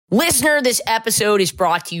Listener, this episode is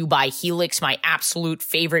brought to you by Helix, my absolute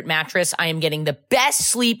favorite mattress. I am getting the best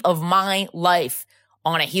sleep of my life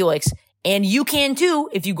on a Helix. And you can too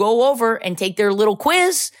if you go over and take their little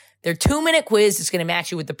quiz, their 2-minute quiz. It's going to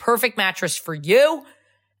match you with the perfect mattress for you.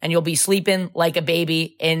 And you'll be sleeping like a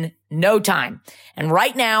baby in no time. And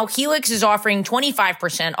right now, Helix is offering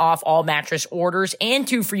 25% off all mattress orders and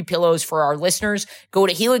 2 free pillows for our listeners. Go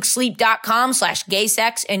to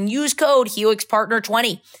helixsleep.com/gaysex and use code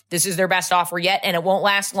HelixPartner20. This is their best offer yet, and it won't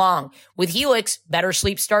last long. With Helix, better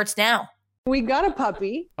sleep starts now. We got a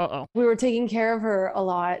puppy. We were taking care of her a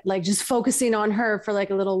lot, like just focusing on her for like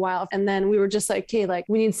a little while. And then we were just like, okay, like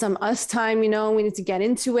we need some us time, you know, we need to get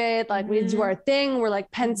into it. Like we need to do our thing. We're like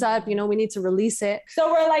pent up, you know, we need to release it.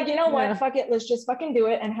 So we're like, you know what? Fuck it. Let's just fucking do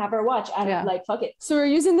it and have her watch. I'm like, fuck it. So we're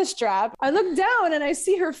using the strap. I look down and I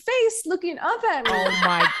see her face looking up at me. Oh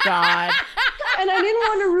my God. And I didn't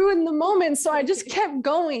want to ruin the moment. So I just kept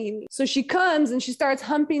going. So she comes and she starts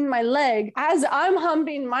humping my leg as I'm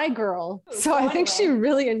humping my girl. So I think she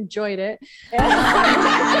really enjoyed it.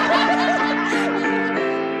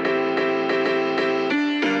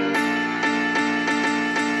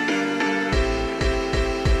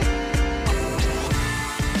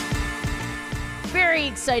 Very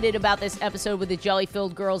excited about this episode with the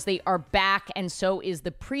Jelly-Filled Girls. They are back, and so is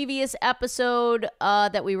the previous episode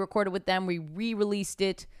that we recorded with them. We re-released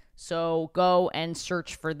it, so go and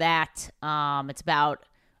search for that. It's about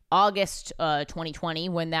August 2020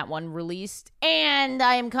 when that one released. And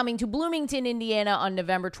I am coming to Bloomington, Indiana on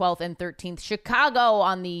November 12th and 13th, Chicago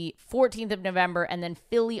on the 14th of November, and then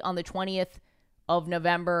Philly on the 20th of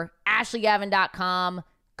November. AshleyGavin.com.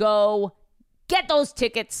 Go get those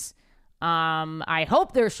tickets. I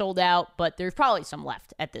hope they're sold out, but there's probably some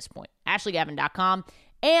left at this point. AshleyGavin.com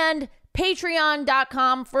and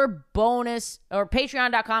Patreon.com for bonus, or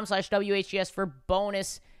Patreon.com/WHGS for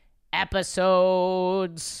bonus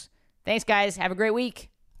episodes. Thanks, guys. Have a great week.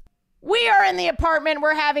 We are in the apartment.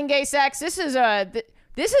 We're having gay sex. This is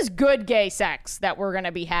good gay sex that we're going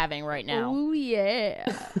to be having right now. Oh, yeah.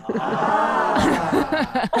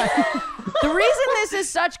 The reason this is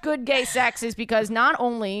such good gay sex is because not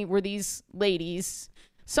only were these ladies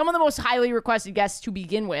some of the most highly requested guests to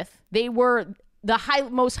begin with, they were the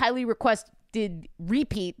most highly requested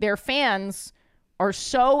repeat. Their fans are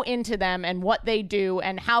so into them and what they do,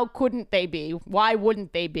 and how couldn't they be? Why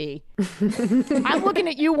wouldn't they be? I'm looking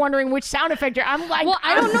at you wondering which sound effect I'm like, well,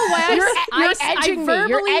 I don't know why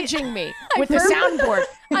you're edging me with the soundboard.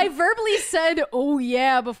 I verbally said, oh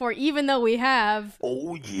yeah, before, even though we have.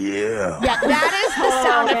 Oh yeah. Yeah, that is the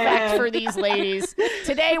sound effect for these ladies.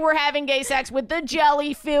 Today we're having gay sex with the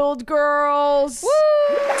Jelly-Filled Girls. Woo!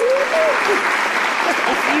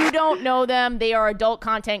 If you don't know them, they are adult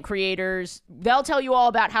content creators. They'll tell you all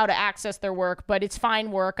about how to access their work, but it's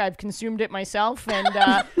fine work. I've consumed it myself, and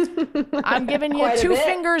I'm giving you two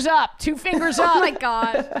fingers up. 2 fingers up. Oh my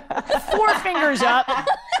God. 4 fingers up.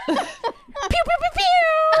 Pew, pew, pew, pew.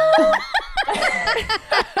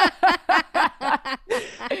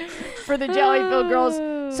 For the Jelly-Filled Girls.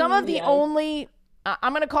 Some of the only,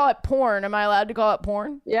 I'm going to call it porn. Am I allowed to call it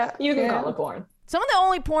porn? Yeah, you can call it porn. Some of the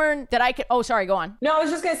only porn that I could... Oh, sorry, go on. No, I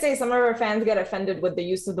was just going to say some of our fans get offended with the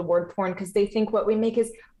use of the word porn because they think what we make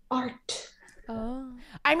is art. Oh.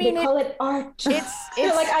 I mean, they call it art. It's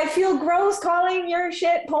like, I feel gross calling your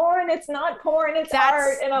shit porn. It's not porn, it's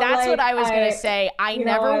art. And that's like, what I was going to say. I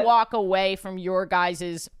never walk away from your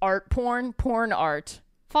guys' art porn art.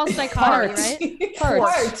 False dichotomy, right?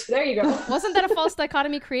 Art. There you go. Wasn't that a false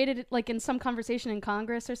dichotomy created like in some conversation in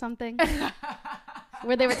Congress or something?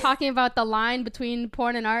 Where they were talking about the line between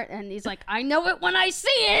porn and art, and he's like, I know it when I see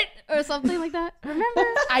it, or something like that. Remember?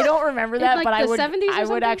 I don't remember that, like but I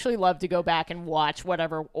would actually love to go back and watch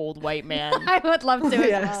whatever old white man I would love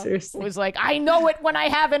to. Was like, I know it when I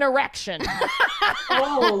have an erection.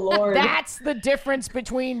 Oh, Lord. That's the difference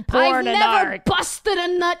between porn and I've never art. busted a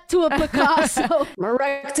nut to a Picasso. I'm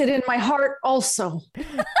erected in my heart also.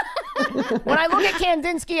 When I look at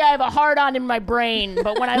Kandinsky, I have a hard-on in my brain.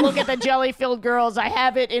 But when I look at the Jelly-Filled Girls, I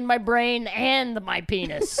have it in my brain and my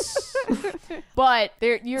penis. But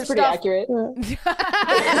your pretty accurate. No,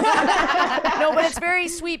 but it's very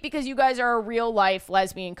sweet because you guys are a real-life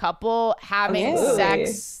lesbian couple having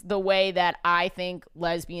sex the way that I think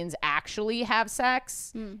lesbians actually have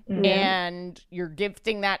sex. And you're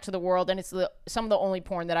gifting that to the world. And it's some of the only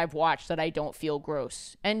porn that I've watched that I don't feel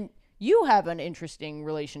gross. And you have an interesting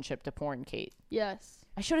relationship to porn, Kate. Yes.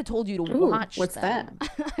 I should have told you to watch what's them.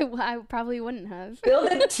 that? I probably wouldn't have. Spill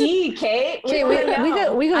the tea, Kate. Kate, we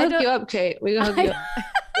can hook you up, Kate. We can hook you up.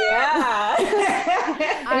 Yeah.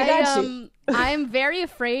 I'm very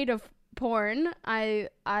afraid of porn. I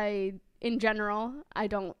in general, I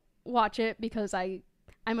don't watch it because I'm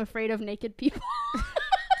afraid of naked people.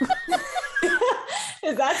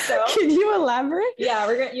 Is that so? Can you elaborate? Yeah,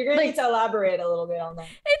 you're gonna need to elaborate a little bit on that.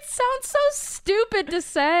 It sounds so stupid to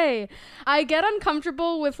say. I get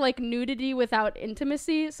uncomfortable with like nudity without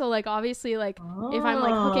intimacy. So like obviously like if I'm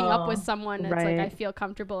like hooking up with someone, it's like I feel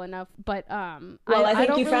comfortable enough. But well, I think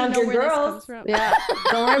don't you really found know your where this girl. comes from. Yeah,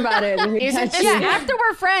 don't worry about it. After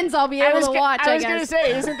we're friends, I'll be able to watch. I was gonna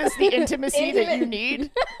say, isn't this the intimacy that you need?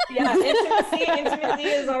 Yeah, intimacy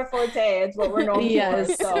is our forte. It's what we're known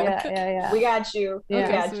for. So yeah. We got you. Yeah.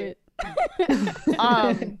 We got Sweet.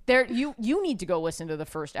 you. You need to go listen to the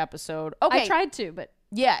first episode. Okay. I tried to, but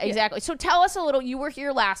yeah, exactly. So tell us a little. You were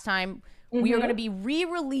here last time. We are going to be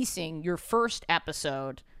re-releasing your first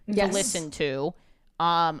episode to listen to.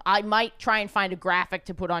 I might try and find a graphic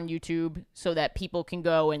to put on YouTube so that people can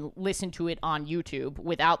go and listen to it on YouTube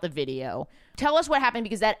without the video. Tell us what happened,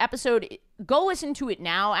 because that episode, go listen to it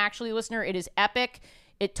now, actually, listener. It is epic.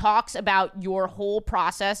 It talks about your whole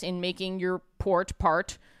process in making your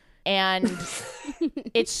part. And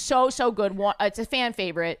it's so good. It's a fan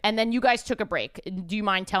favorite. And then you guys took a break. Do you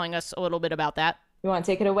mind telling us a little bit about that? You want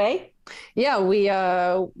to take it away? Yeah, we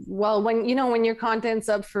well, when your content's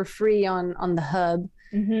up for free on the hub,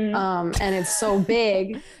 and it's so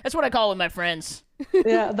big. That's what I call it with my friends.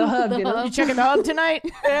 Yeah, the hub. You checking the hub tonight?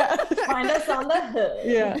 Yeah. Find us on the hub.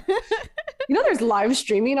 Yeah. There's live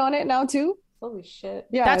streaming on it now too. Holy shit.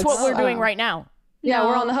 Yeah, that's what we're doing right now. Yeah,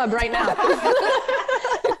 we're on the hub right now.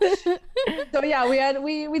 So yeah,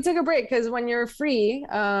 we took a break because when you're free,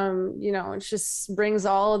 it just brings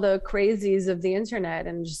all the crazies of the internet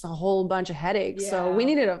and just a whole bunch of headaches. So we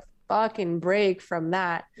needed a fucking break from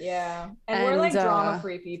that. Yeah, and we're like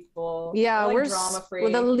drama-free people. Yeah, we're we're like drama-free.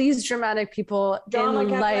 We're the least dramatic people in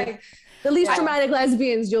life. Like, the least dramatic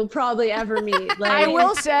lesbians you'll probably ever meet. Like, I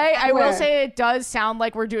will say it does sound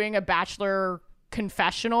like we're doing a Bachelor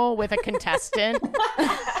confessional with a contestant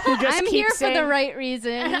who just I'm keeps here saying, for the right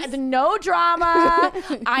reasons. No drama.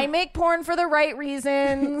 I make porn for the right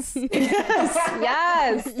reasons.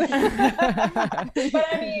 Yes. But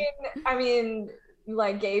I mean,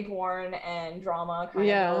 like gay porn and drama kind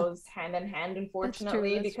of goes hand in hand,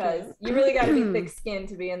 unfortunately, because you really got to be thick-skinned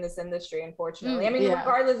to be in this industry, unfortunately. I mean,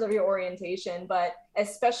 regardless of your orientation, but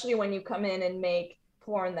especially when you come in and make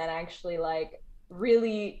porn that actually like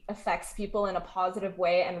really affects people in a positive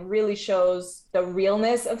way and really shows the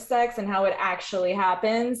realness of sex and how it actually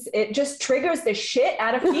happens, it just triggers the shit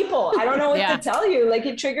out of people. I don't know what to tell you. Like,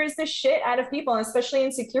 it triggers the shit out of people, and especially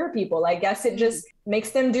insecure people. I guess it just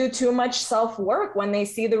makes them do too much self-work when they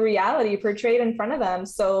see the reality portrayed in front of them.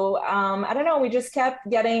 So I don't know, we just kept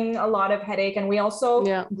getting a lot of headache, and we also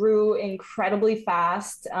grew incredibly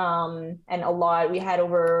fast, and we had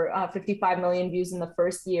over 55 million views in the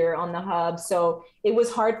first year on the hub. So it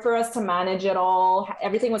was hard for us to manage it all.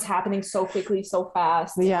 Everything was happening so quickly, so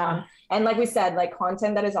fast. And like we said, like,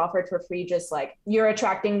 content that is offered for free, just like, you're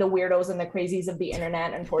attracting the weirdos and the crazies of the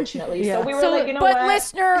internet, unfortunately. So we were like, you know what?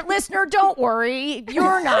 But listener, don't worry.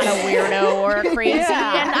 You're not a weirdo or a crazy.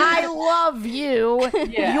 And I love you.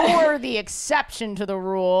 You're the exception to the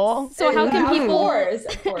rule. So how can people,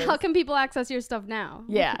 of course. how can people access your stuff now?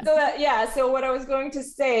 So what I was going to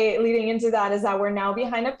say leading into that is that we're now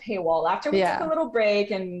behind a paywall. After we took a little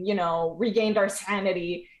break and, regained our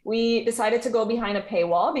sanity, we decided to go behind a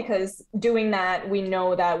paywall, because doing that, we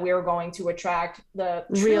know that we're going to attract the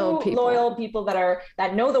real people, loyal people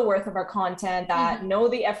that know the worth of our content, that know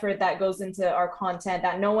the effort that goes into our content,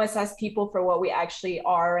 that know us as people for what we actually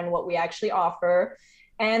are and what we actually offer.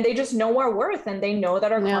 And they just know our worth, and they know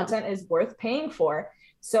that our content is worth paying for.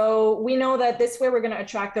 So we know that this way we're going to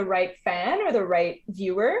attract the right fan or the right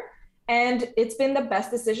viewer. And it's been the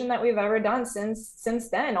best decision that we've ever done since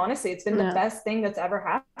then. Honestly, it's been the best thing that's ever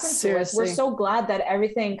happened to us. We're so glad that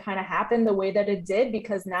everything kind of happened the way that it did,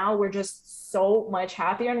 because now we're just so much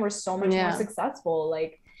happier and we're so much more successful.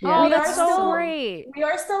 Like, that's so great. We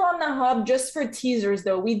are still on the hub just for teasers,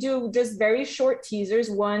 though. We do just very short teasers,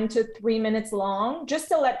 1 to 3 minutes long, just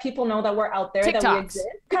to let people know that we're out there, TikToks.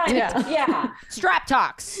 that we exist. Strap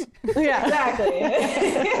talks. Exactly.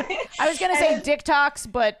 I was gonna say dick talks,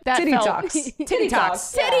 but that titty felt talks. Titty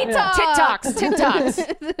talks. Titty talks. Tit talks.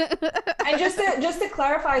 And just to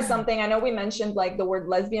clarify something, I know we mentioned like the word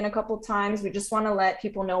lesbian a couple times. We just want to let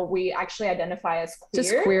people know we actually identify as queer.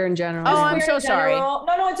 Just queer in general. Oh, I'm so sorry.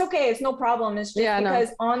 No, it's okay. It's no problem. It's just because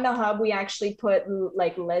on the hub, we actually put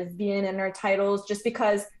like lesbian in our titles, just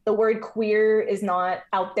because the word queer is not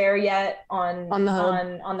out there yet on the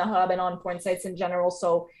hub and on porn sites in general.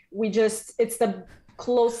 So it's the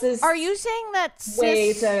closest. Are you saying that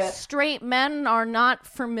straight men are not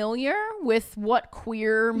familiar with what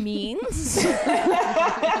queer means? No,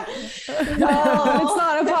 it's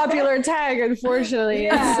not a popular tag, unfortunately.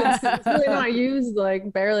 Yeah. It's really not used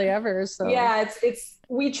like barely ever. So yeah, it's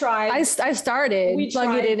we tried. I started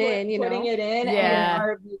plugging it in, putting it in, Yeah. and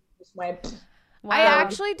our views just went. Wow. I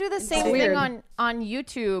actually do the same thing weird. on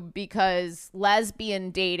YouTube because lesbian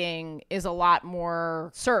dating is a lot more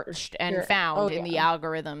searched and found in the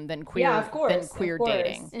algorithm than queer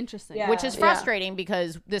dating. Interesting. Yeah. Which is frustrating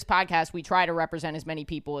because this podcast we try to represent as many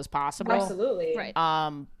people as possible. Absolutely. Right.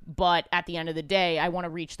 But at the end of the day, I want to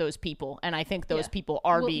reach those people, and I think those people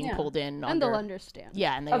are being pulled in. And they'll understand.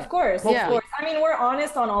 Yeah, and of course. I mean, we're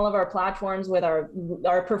honest on all of our platforms with our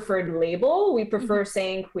preferred label. We prefer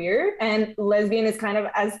saying queer, and lesbian is kind of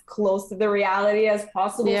as close to the reality as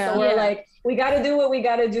possible. So we're like, we got to do what we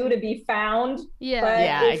got to do to be found. Yeah.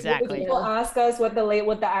 But exactly. If people ask us what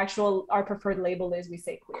our preferred label is, we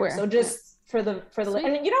say queer. So just for the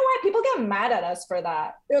and you know what, people get mad at us for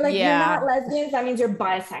that. They're like, you're not lesbians, that means you're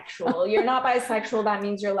bisexual. You're not bisexual, that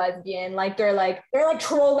means you're lesbian. Like they're like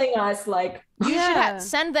trolling us. Like you should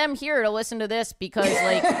send them here to listen to this because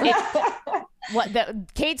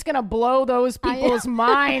Kate's gonna blow those people's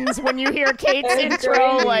minds when you hear Kate's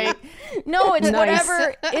intro. Like, no,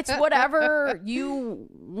 it's whatever you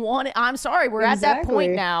want. I'm sorry, we're at that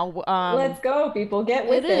point now. Let's go, people, get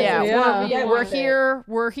with it. Yeah, we're here.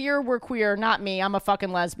 We're queer. Not me. I'm a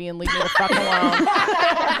fucking lesbian. Leave me the fuck alone.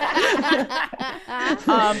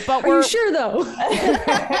 But are you sure though?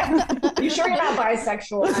 You sure you're not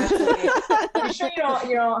bisexual? Actually, you sure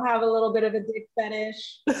you don't have a little bit of a dick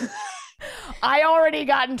fetish? I already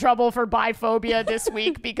got in trouble for biphobia this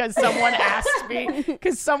week because someone asked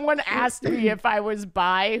me if I was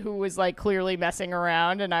bi, who was like clearly messing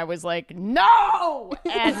around, and I was like, no,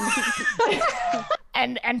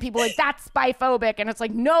 and people like, that's biphobic, and it's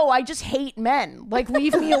like, no, I just hate men, like,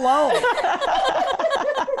 leave me alone.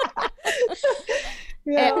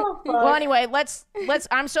 Well, anyway, let's do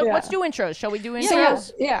intros. Shall we do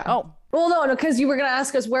intros? Yeah. Oh. Well, no, because you were going to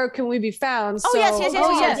ask us where can we be found. Oh, yes.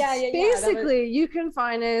 Basically, you can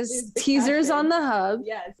find us teasers on the hub.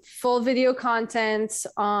 Yes. Full video content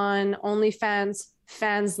on OnlyFans,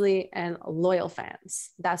 Fansly, and Loyal Fans.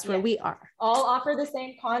 That's where we are. All offer the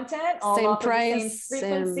same content, all same offer price, the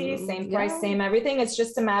same frequency, same price, same everything. It's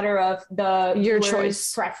just a matter of your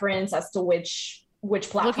choice preference as to which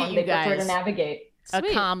platform they prefer to navigate.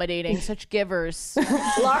 Sweet. Accommodating, such givers.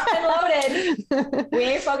 Locked and loaded. We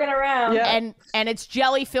ain't fucking around. Yeah. And it's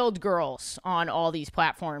jelly-filled girls on all these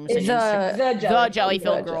platforms. The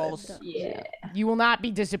jelly-filled girls. Yeah. You will not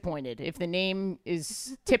be disappointed if the name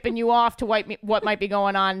is tipping you off to what might be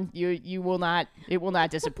going on. You will not. It will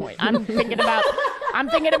not disappoint. I'm thinking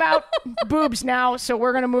about boobs now, so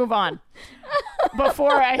we're gonna move on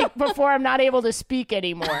before I'm not able to speak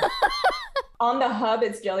anymore. On the hub,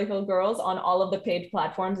 it's Jelly-Filled Girls. On all of the page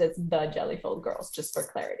platforms, it's the Jelly-Filled Girls, just for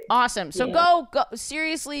clarity. Awesome. So go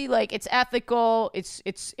seriously, like, it's ethical, it's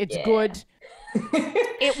good.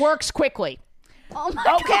 It works quickly. Oh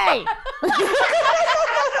my God.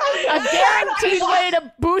 A guaranteed way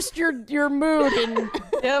to boost your mood in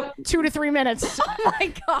 2 to 3 minutes. Oh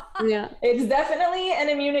my God. Yeah. It's definitely an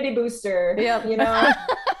immunity booster. Yep. You know,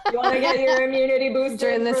 you want to get your immunity booster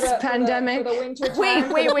during this pandemic. For the winter time,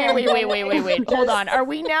 wait. Hold on. Are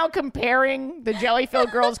we now comparing the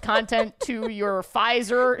Jelly-Filled Girls content to your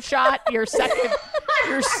Pfizer shot, your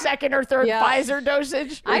second or third Pfizer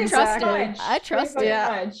dosage? I trust it.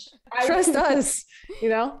 Yeah. Trust us, you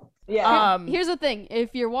know? Yeah. Here's the thing.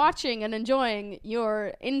 If you're watching and enjoying,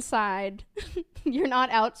 you're inside. You're not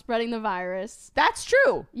out spreading the virus. That's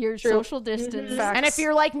true. You're social distance. Mm-hmm. And if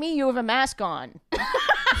you're like me, you have a mask on.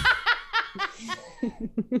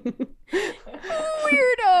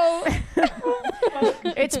 Weirdo.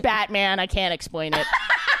 It's Batman. I can't explain it.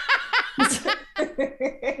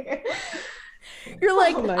 You're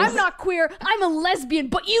like, nice. I'm not queer, I'm a lesbian,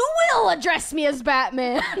 but you will address me as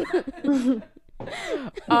Batman.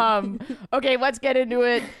 Okay, let's get into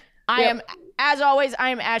it. I am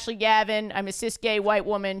Ashley Gavin. I'm a cis gay white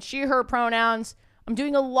woman. She, her pronouns. I'm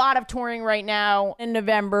doing a lot of touring right now. In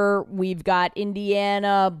November, we've got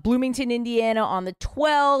Bloomington, Indiana on the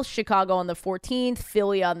 12th, Chicago on the 14th,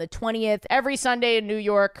 Philly on the 20th, every Sunday in New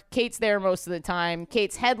York. Kate's there most of the time.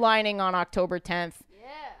 Kate's headlining on October 10th.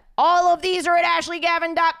 All of these are at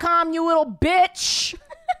ashleygavin.com, you little bitch.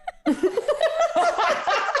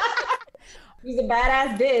 She's a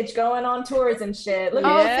badass bitch going on tours and shit.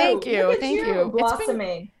 Thank you.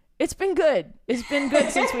 Blossoming. It's been good. It's been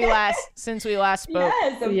good since we last spoke.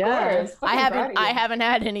 Yes, of course. I haven't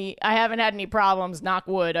had any problems, knock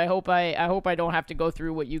wood. I hope I don't have to go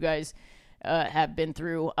through what you guys have been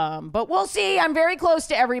through. But we'll see. I'm very close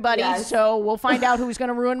to everybody, so we'll find out who's going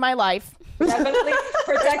to ruin my life. Definitely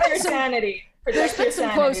protect your sanity. There's been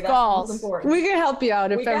some close calls. We can help you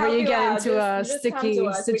out if ever you get into a sticky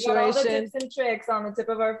situation. We got all the tips and tricks on the tip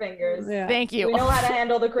of our fingers. Yeah. Thank you. We know how to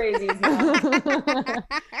handle the crazies now.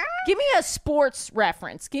 Give me a sports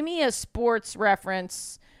reference.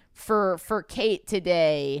 For Kate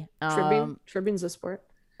today. Tribbing's a sport.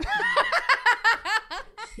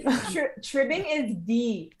 Tribbing is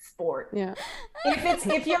the sport. Yeah.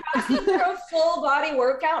 If you're asking for a full body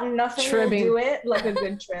workout, nothing will do it like a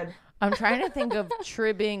good trib. I'm trying to think of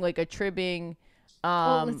tribbing, like a tribbing.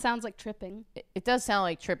 It sounds like tripping. It does sound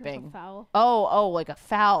like tripping. Like a foul. Oh, like a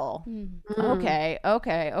foul. Okay.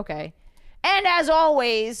 And as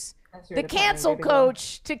always, the cancel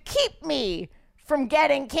coach to keep me from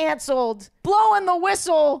getting canceled, blowing the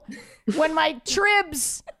whistle when my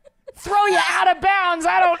tribs throw you out of bounds.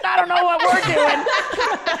 I don't know what we're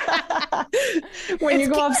doing. When you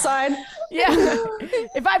go offside. Yeah.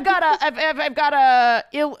 If I've got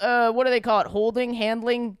a what do they call it? Holding,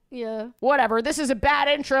 handling. Yeah. Whatever. This is a bad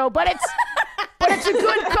intro, but it's a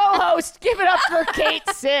good co-host. Give it up for Kate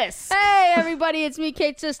Sis. Hey everybody, it's me,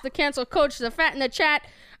 Kate Sis, the cancel coach, the fat in the chat.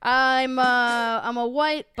 I'm a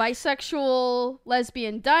white, bisexual,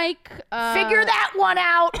 lesbian dyke. Figure that one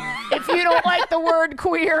out if you don't like the word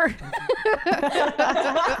queer.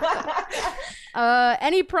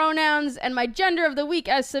 Any pronouns and my gender of the week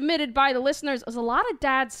as submitted by the listeners is a lot of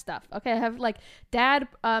dad stuff. Okay, I have like dad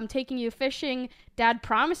taking you fishing, dad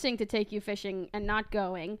promising to take you fishing and not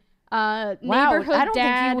going. Neighborhood I don't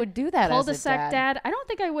dad, think you would do that cul-de-sac as a dad. I don't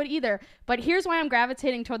think I would either. But here's why I'm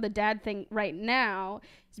gravitating toward the dad thing right now.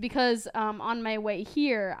 It's because on my way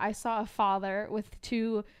here, I saw a father with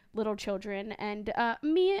 2 little children, and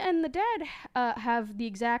me and the dad have the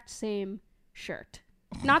exact same shirt.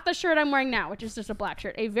 Not the shirt I'm wearing now, which is just a black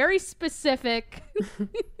shirt. A very specific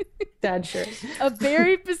dad shirt. A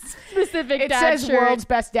very specific dad shirt. It says world's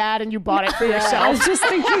best dad, and you bought it for yourself. I was just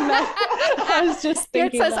thinking that.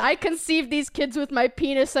 It says, I conceived these kids with my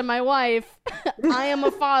penis and my wife. I am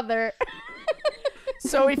a father.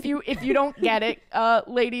 So if you don't get it,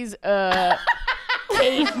 ladies,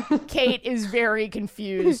 Kate is very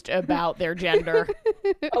confused about their gender.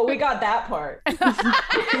 Oh, we got that part.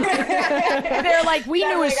 They're like, we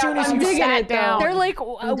knew as soon as you sat down. They're like,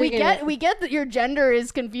 we get that your gender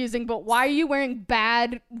is confusing, but why are you wearing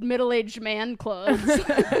bad middle-aged man clothes?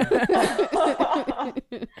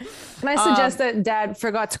 Can I suggest that dad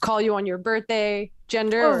forgot to call you on your birthday?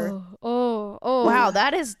 Gender. Oh. Wow,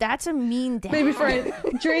 that's a mean dad. Maybe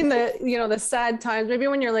during the sad times, maybe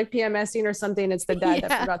when you're like PMSing or something, it's the dad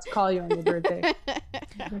that forgot to call you on your birthday.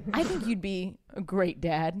 I think you'd be a great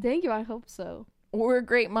dad. Thank you. I hope so. Or a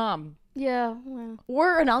great mom. Yeah. Well.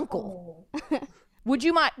 Or an uncle. Would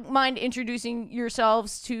you mind introducing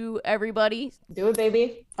yourselves to everybody? Do it,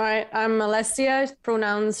 baby. All right. I'm Alessia.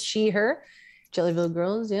 Pronouns she, her. Jellyville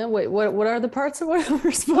girls, yeah. Wait, what are the parts of what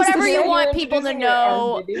we're supposed Whatever to you say? want people to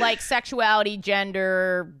know, like sexuality,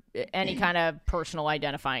 gender, any kind of personal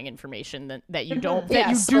identifying information that you don't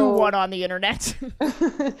do want on the internet.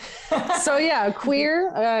 So yeah,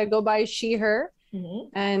 queer, go by she, her.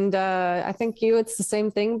 Mm-hmm. And I think it's the same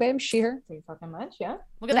thing, babe. She, her. Pretty fucking much, yeah.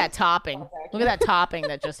 Look at that topping. Look at that topping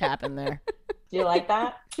that just happened there. Do you like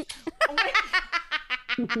that?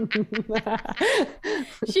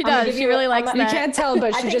 She does. She really likes that. You can't tell,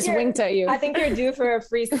 but she just winked at you. I think you're due for a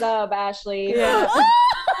free sub, Ashley. Yeah.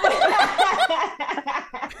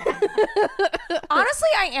 Honestly,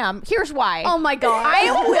 I am. Here's why. Oh my god. I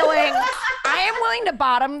am willing to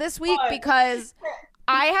bottom this week because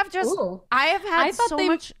I have had so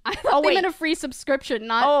much. I thought they meant a free subscription,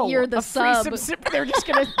 not you're the sub. They're just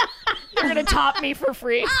gonna top me for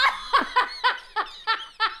free.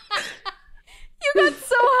 You got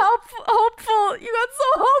so hopeful. You got so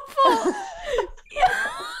hopeful.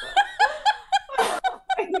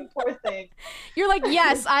 Poor thing. You're like,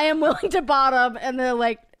 yes, I am willing to bottom, and they're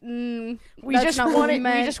like, we just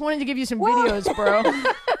wanted to give you some videos, bro.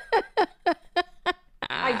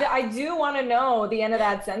 I do want to know the end of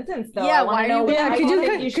that sentence, though. Yeah, why are you? Yeah,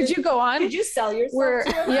 could you go on? Could you sell yourself?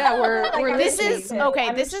 This is.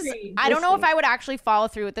 I don't know if I would actually follow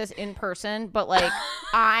through with this in person, but like,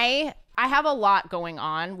 I I have a lot going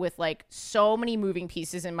on with like so many moving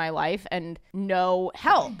pieces in my life and no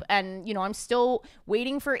help. And, you know, I'm still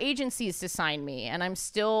waiting for agencies to sign me, and I'm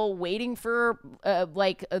still waiting for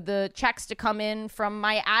the checks to come in from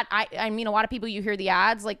my ad. I mean, a lot of people, you hear the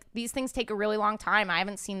ads, like these things take a really long time. I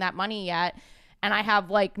haven't seen that money yet. And I have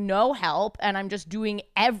like no help, and I'm just doing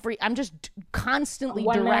I'm just constantly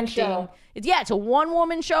directing. It's a one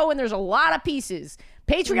woman show, and there's a lot of pieces.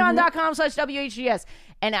 Patreon.com/WHGS.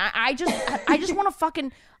 And I just want to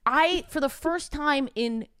fucking, for the first time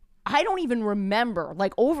in, I don't even remember,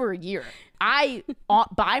 like over a year, I,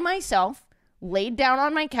 by myself, laid down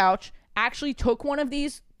on my couch, actually took one of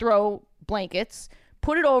these throw blankets,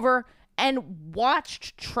 put it over, and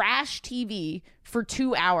watched trash TV for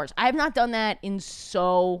 2 hours. I have not done that in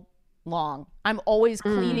so long. I'm always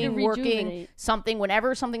cleaning, working, something.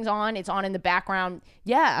 Whenever something's on, it's on in the background.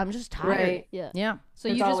 Yeah, I'm just tired. Right. Yeah. So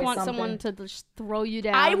you just want someone to just throw you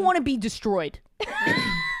down. I want to be destroyed.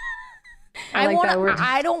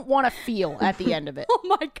 I don't want to feel at the end of it. Oh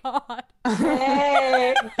my God.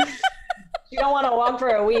 Hey. You don't want to walk for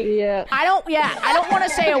a week. Yeah. I don't want to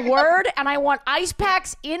say a word, and I want ice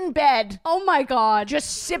packs in bed. Oh my God.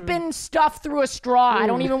 Just sipping stuff through a straw. I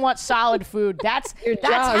don't even want solid food. That's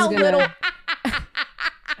how little.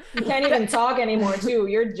 You can't even talk anymore, too.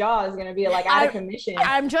 Your jaw is going to be like out of commission.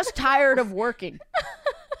 I'm just tired of working.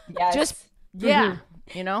 Yes. You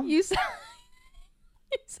know?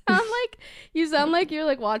 You sound like you're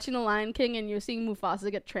like watching The Lion King and you're seeing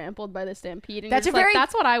Mufasa get trampled by the stampede. And that's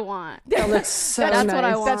that's what I want. That looks so that's nice. what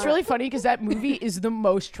I want. That's really funny because that movie is the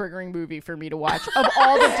most triggering movie for me to watch of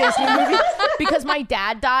all the Disney movies, because my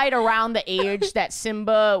dad died around the age that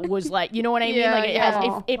Simba was like, you know what I mean? Yeah,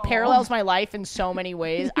 like it parallels my life in so many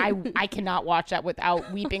ways. I cannot watch that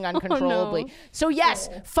without weeping uncontrollably. Oh, no. So yes,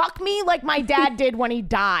 fuck me like my dad did when he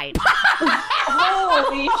died.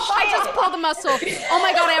 Holy shit. I just pulled a muscle. Oh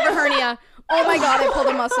my God, I have a hernia. Oh my God, I pulled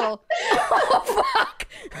a muscle. Oh fuck.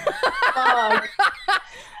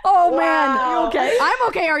 Oh man, Wow. you okay? I'm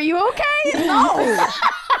okay. Are you okay? No.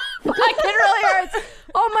 Fuck, it really hurts.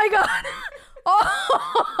 Oh my God.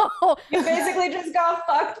 Oh. You basically just got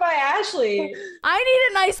fucked by Ashley. I need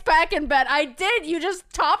an ice pack in bed. I did. You just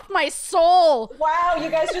topped my soul. Wow, you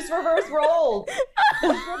guys just reverse rolled.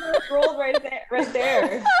 Reverse rolled right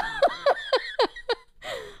there.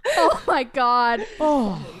 Oh my God.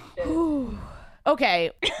 Oh.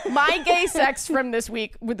 Okay, my gay sex from this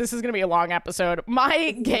week. This is gonna be a long episode. My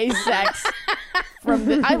gay sex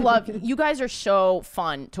from I love you guys are so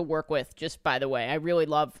fun to work with. Just by the way, I really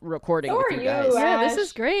love recording with you guys. Yeah, this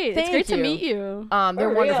is great. It's great to meet you. They're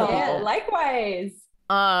wonderful people. Yeah, likewise.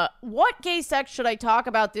 What gay sex should I talk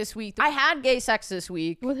about this week? I had gay sex this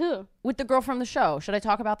week. With who? With the girl from the show. Should I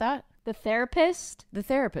talk about that? The therapist? The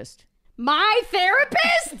therapist. My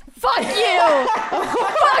therapist? Fuck you!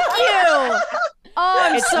 Fuck you! Oh,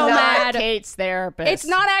 I'm so mad. Kate's therapist. It's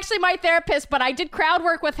not actually my therapist, but I did crowd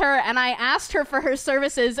work with her, and I asked her for her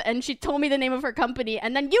services, and she told me the name of her company,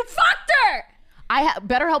 and then you fucked her! I have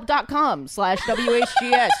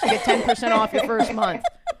BetterHelp.com/WHGS. Get 10% off your first month.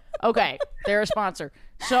 Okay, they're a sponsor.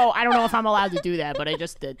 So I don't know if I'm allowed to do that, but I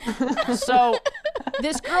just did. So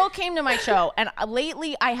this girl came to my show, and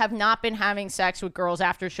lately I have not been having sex with girls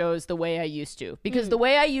after shows the way I used to. Because the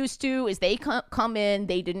way I used to is they come in,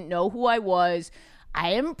 they didn't know who I was.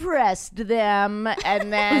 I impressed them,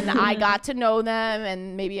 and then I got to know them,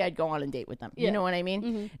 and maybe I'd go on a date with them. You know what I mean?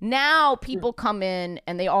 Mm-hmm. Now people come in,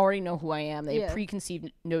 and they already know who I am. They have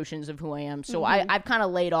preconceived notions of who I am. So I've kind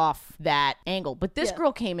of laid off that angle. But this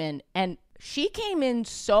girl came in, and she came in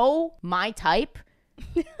so my type.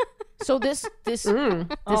 So this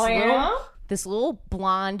little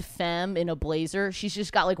blonde femme in a blazer. She's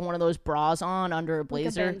just got like one of those bras on under a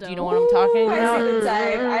blazer. Do you know what I'm talking about?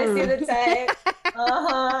 I see the type.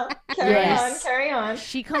 Carry on.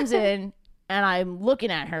 She comes in, and I'm looking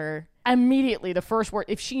at her. Immediately, the first word,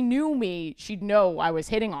 if she knew me, she'd know I was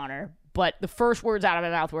hitting on her. But the first words out of my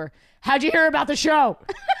mouth were, "How'd you hear about the show?"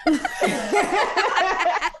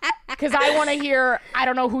 Because I want to hear, "I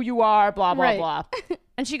don't know who you are, blah, blah, blah."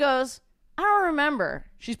 And she goes, "I don't remember."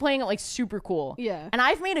 She's playing it like super cool. Yeah. And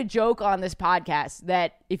I've made a joke on this podcast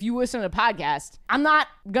that if you listen to the podcast, I'm not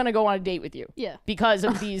going to go on a date with you. Yeah. Because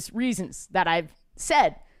of these reasons that I've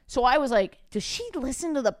said. So I was like, does she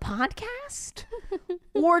listen to the podcast?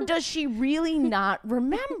 Or does she really not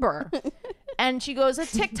remember? And she goes, a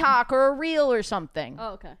TikTok or a reel or something.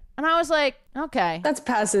 Oh, okay. And I was like, okay. That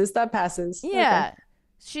passes. Yeah. Okay.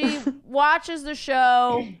 She watches the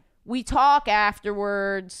show. We talk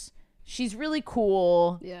afterwards. She's really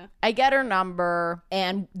cool. Yeah. I get her number,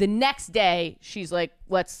 and the next day she's like,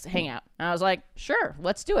 let's hang out. And I was like, sure,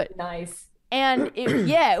 let's do it. Nice. And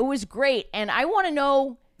it was great. And I want to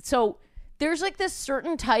know, so there's like this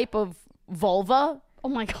certain type of vulva. Oh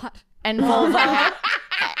my God. And vulva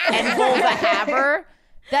haver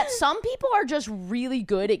that some people are just really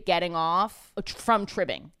good at getting off from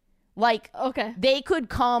tribbing. Like, okay, they could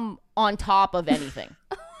come on top of anything.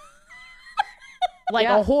 Like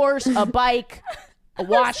a horse, a bike, a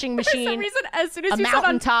washing machine. For some reason, as soon as a you said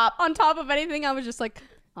mountaintop. on top of anything, I was just like,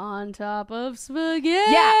 on top of spaghetti.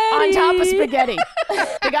 Yeah, on top of spaghetti.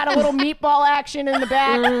 They got a little meatball action in the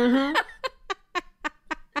back. Mm-hmm.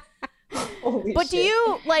 But do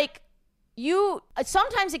you, like,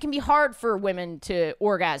 sometimes it can be hard for women to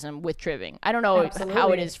orgasm with tribbing. I don't know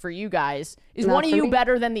how it is for you guys. Is one of you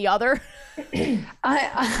better than the other?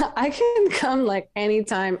 I can come like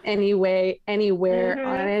anytime, anyway, anywhere,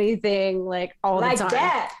 on anything, like all the time. Like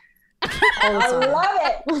that. All the I time. love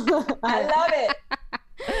it. I love it.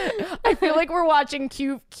 I feel like we're watching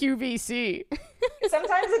QVC.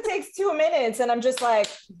 Sometimes it takes 2 minutes and I'm just like,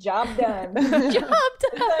 job done. It's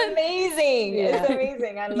amazing. Yeah. It's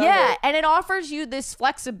amazing. I love it. Yeah, and it offers you this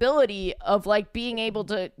flexibility of like being able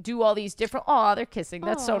to do all these different. Oh, they're kissing.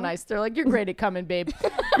 That's so nice. They're like, you're great at coming, babe.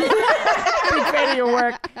 Big fan of your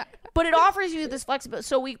work. But it offers you this flexibility.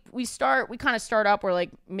 So we kind of start up. We're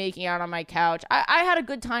like making out on my couch. I had a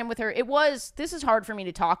good time with her. This is hard for me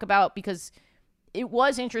to talk about because it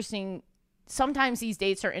was interesting. Sometimes these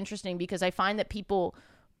dates are interesting because I find that people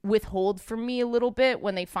withhold from me a little bit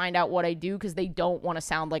when they find out what I do because they don't want to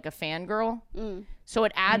sound like a fangirl. So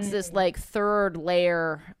it adds this like third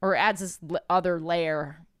layer, or adds this other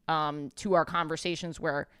layer to our conversations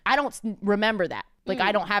where I don't remember that. Like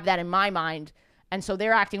I don't have that in my mind. And so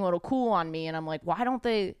they're acting a little cool on me and I'm like, why don't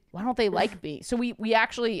they like me? So we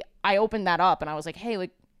actually, I opened that up and I was like, hey,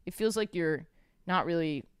 like it feels like you're not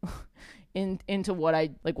really into what I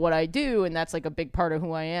do, and that's like a big part of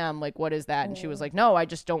who I am. Like, what is that? And she was like, no, I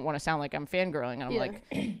just don't want to sound like I'm fangirling. And I'm like,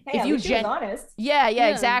 hey, if you was honest. Yeah,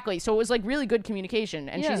 exactly. So it was like really good communication,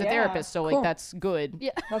 and she's a therapist, so like that's good.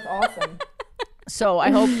 Yeah, that's awesome. So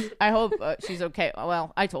I hope she's okay.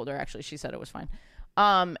 Well, I told her actually. She said it was fine.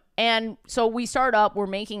 And so we start up. We're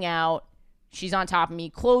making out. She's on top of me,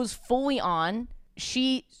 clothes fully on.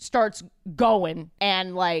 She starts going,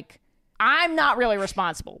 and like, I'm not really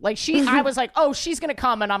responsible. Like I was like, oh, she's gonna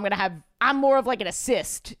come, and I'm more of like an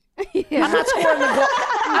assist. Yeah. I'm not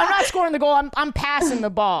scoring the goal. I'm passing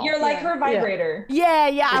the ball. You're like her vibrator.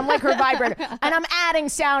 Yeah, I'm like her vibrator, and I'm adding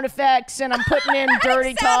sound effects, and I'm putting in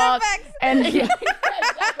dirty talk, and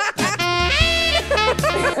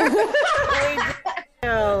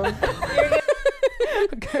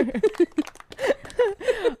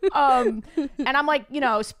and I'm like,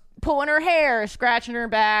 pulling her hair, scratching her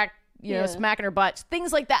back. Smacking her butt,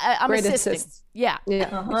 things like that. I'm Great assisting. assist. Yeah.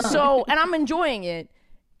 So, and I'm enjoying it.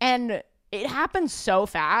 And it happened so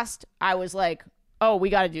fast. I was like, oh, we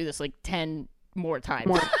got to do this like 10 more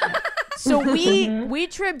times. So we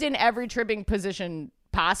tribbed in every tribbing position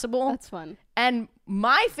possible. That's fun. And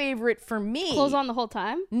my favorite for me. Clothes on the whole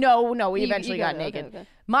time? No, we eventually got naked. Okay.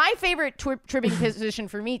 My favorite tribbing position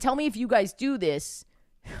for me, tell me if you guys do this.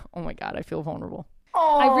 Oh my God, I feel vulnerable.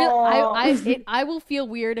 I will feel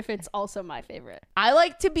weird if it's also my favorite. I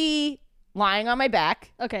like to be lying on my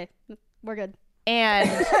back. Okay, we're good. And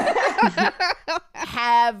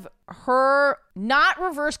have her not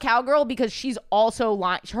reverse cowgirl because she's also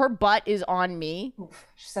lying. Her butt is on me.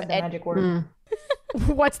 She said the magic word.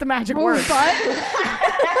 What's the magic word? Butt?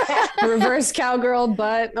 Reverse cowgirl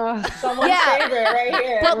butt. Someone's favorite right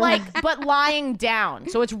here. But lying down.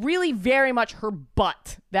 So it's really very much her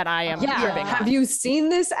butt that I am tribbing. Have you seen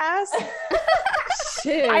this ass?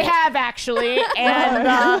 Shit. I have actually, and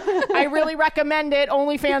I really recommend it.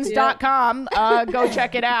 Onlyfans.com. Go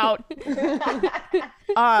check it out.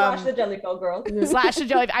 Slash the jellyfish girl. Slash the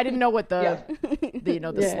jellyfish. I didn't know what the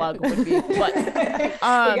slug would be, but we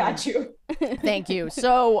got you. Thank you.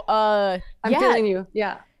 So I'm feeling you.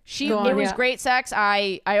 Yeah. It was great sex.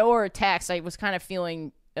 I owe her a text. I was kind of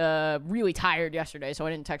feeling really tired yesterday, so I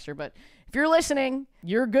didn't text her. But if you're listening,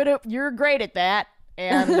 you're great at that,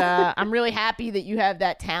 and I'm really happy that you have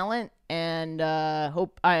that talent. And I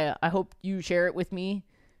hope you share it with me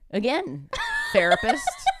again, therapist.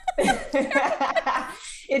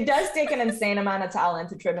 It does take an insane amount of talent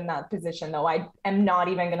to trib in that position, though. I am not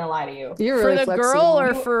even gonna lie to you. You're for really the flexible. girl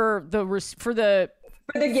or for the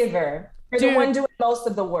giver, for the one doing most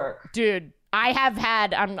of the work. Dude, I have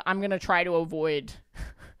had. I'm gonna try to avoid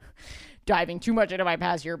diving too much into my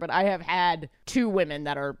past here, but I have had 2 women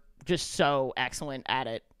that are just so excellent at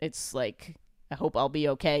it. It's like, I hope I'll be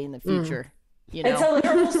okay in the future. You know? It's a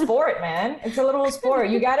literal sport, man. It's a literal sport.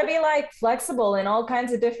 You got to be like flexible in all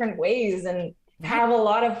kinds of different ways and have a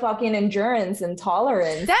lot of fucking endurance and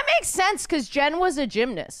tolerance. That makes sense because Jen was a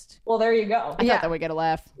gymnast. Well, there you go. I thought that would get a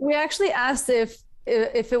laugh. We actually asked if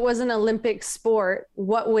it was an Olympic sport,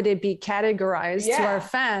 what would it be categorized to our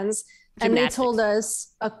fans? And they told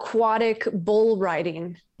us aquatic bull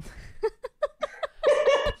riding.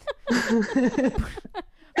 Remember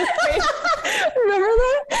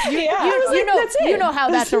that? You know how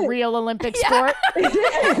that's a real Olympic sport.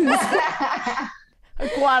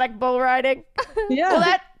 Aquatic bull riding. Yeah.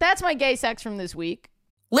 Well, that's my gay sex from this week.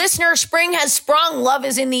 Listener, spring has sprung, love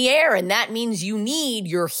is in the air, and that means you need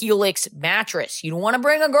your Helix mattress. You don't want to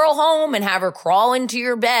bring a girl home and have her crawl into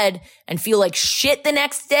your bed and feel like shit the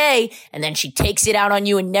next day, and then she takes it out on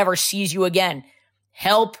you and never sees you again.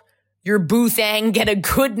 Help your boo thang get a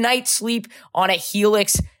good night's sleep on a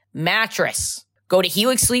Helix mattress. Go to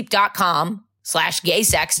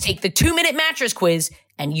helixsleep.com/gaysex, take the 2-minute mattress quiz,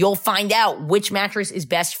 and you'll find out which mattress is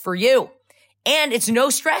best for you. And it's no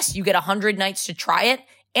stress. You get 100 nights to try it,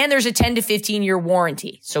 and there's a 10 to 15-year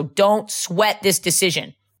warranty. So don't sweat this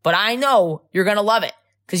decision. But I know you're going to love it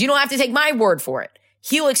because you don't have to take my word for it.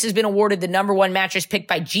 Helix has been awarded the #1 mattress picked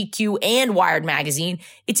by GQ and Wired magazine.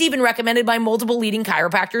 It's even recommended by multiple leading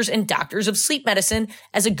chiropractors and doctors of sleep medicine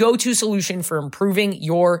as a go-to solution for improving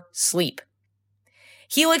your sleep.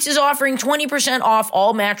 Helix is offering 20% off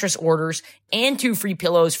all mattress orders and 2 free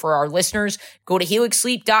pillows for our listeners. Go to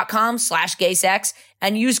helixsleep.com/gaysex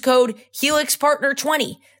and use code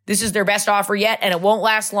HelixPartner20. This is their best offer yet, and it won't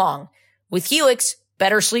last long. With Helix,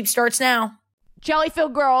 better sleep starts now.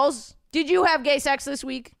 Jelly-filled girls, did you have gay sex this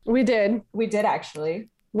week? We did. We did, actually.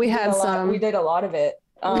 We had some. We did a lot of it.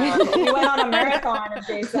 We went on a marathon of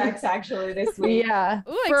gay sex actually this week. Yeah.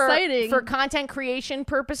 Ooh, exciting. For content creation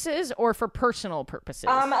purposes or for personal purposes?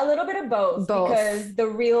 A little bit of both. Because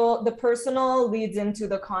the personal leads into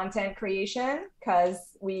the content creation because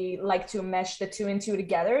we like to mesh the 2 and 2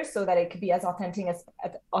 together so that it could be as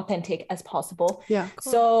authentic as possible. Yeah.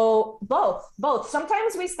 Cool. So both.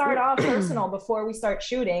 Sometimes we start off personal before we start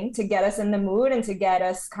shooting to get us in the mood and to get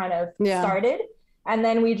us kind of started. And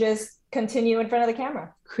then we just continue in front of the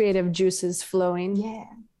camera. Creative juices flowing. Yeah.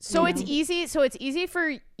 So it's easy. So it's easy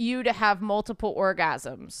for you to have multiple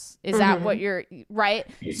orgasms. Is that what you're right?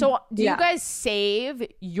 So do you guys save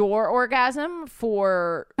your orgasm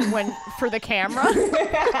for the camera?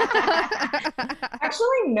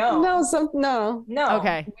 Actually, no. No.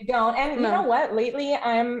 Okay. We don't. And you know what? Lately,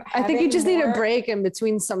 I think you just need a break in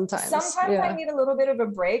between sometimes. Sometimes I need a little bit of a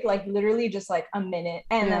break, like literally just like a minute,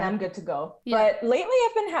 and then I'm good to go. Yeah. But lately,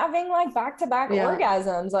 I've been having like back-to-back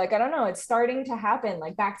orgasms. Like I don't know, it's starting to happen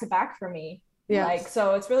like back-to-back for me. Yeah. Like,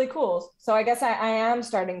 so it's really cool. So I guess I am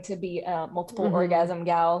starting to be a multiple orgasm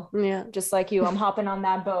gal. Yeah. Just like you. I'm hopping on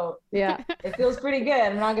that boat. Yeah. It feels pretty good.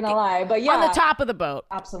 I'm not going to lie. But yeah. On the top of the boat.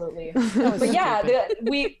 Absolutely. But yeah,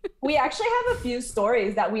 we actually have a few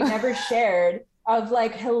stories that we never shared of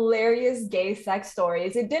like hilarious gay sex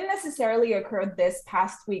stories. It didn't necessarily occur this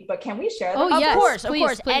past week, but can we share them? Oh, yes. Of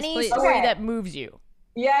course. Any story that moves you.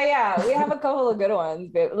 Yeah. We have a couple of good ones.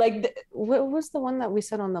 But like, what was the one that we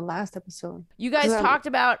said on the last episode? You guys talked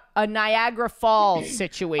about a Falls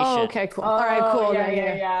situation. Oh, okay, cool. All right, cool.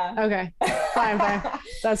 Yeah. Okay, fine.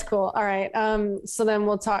 That's cool. All right. So then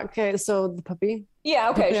we'll talk. Okay, so the puppy. Yeah.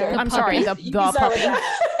 Okay. Sure. I'm sorry. The puppy. You can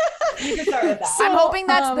start with that. So, I'm hoping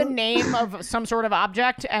that's the name of some sort of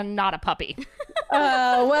object and not a puppy.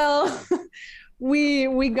 Well,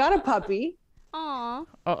 we got a puppy. Aww.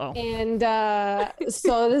 Uh-oh. And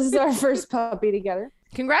so this is our first puppy together.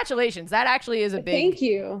 Congratulations. That actually is a big Thank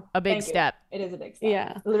you. A big step. It is a big step.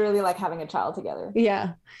 Yeah. Literally like having a child together.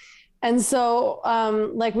 Yeah. And so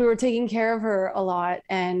like we were taking care of her a lot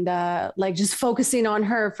and like just focusing on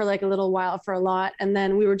her for like a little while for a lot. And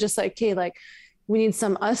then we were just like, okay, like we need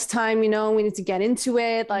some us time, you know, we need to get into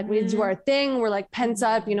it. Like we need to do our thing. We're like pent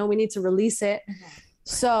up, you know, we need to release it.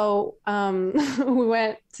 So we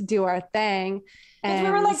went to do our thing and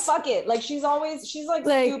we were like, fuck it. Like she's like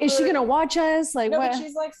super... is she gonna watch us? Like, no, what? But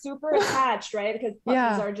she's like super attached, right? Because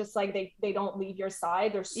puppies are just like they don't leave your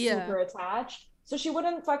side. They're super attached. So she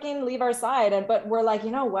wouldn't fucking leave our side. But we're like,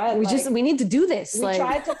 you know what? We need to do this. We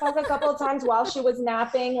tried to fuck a couple of times while she was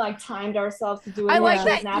napping, like timed ourselves to do it. I like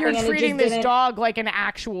that you're treating this dog like an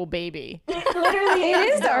actual baby. It literally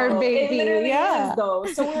is our baby. It literally is though.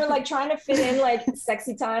 So we were like trying to fit in like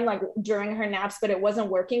sexy time like during her naps, but it wasn't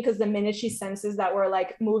working because the minute she senses that we're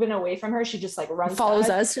like moving away from her, she just like runs, follows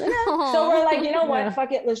us. So we're like, you know what?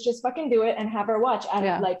 Fuck it. Let's just fucking do it and have her watch.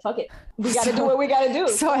 And like, fuck it. We got to do what we got to do.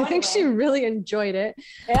 So I think she really enjoyed it.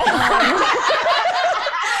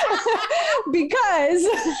 Because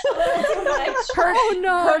her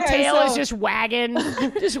tail is just wagging.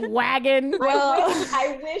 Well,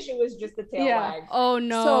 I wish it was just the tail wag. Oh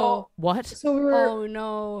no. So what? So we were, oh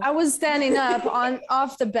no. I was standing up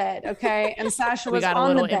off the bed, okay, and Sasha was on the bed. We got a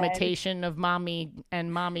little imitation of mommy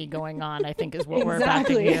going on, I think is what we're about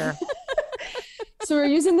to hear. So we're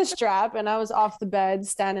using the strap and I was off the bed,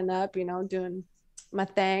 standing up, doing my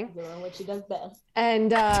thing. Doing what she does best.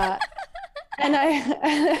 And I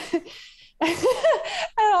and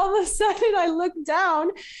all of a sudden I look down,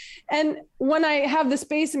 and when I have the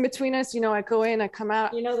space in between us, I go in, I come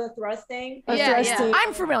out. You know the thrusting? Yeah.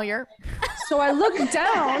 I'm familiar. So I look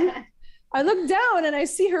down and I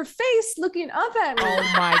see her face looking up at me.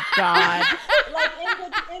 Oh my God. Like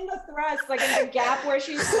in the thrust, like in the gap where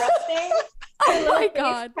she's thrusting. Oh my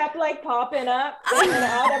God. Kept like popping up and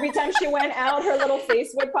out. Every time she went out, her little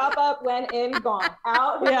face would pop up, went in, gone.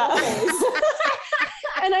 Out, her little face.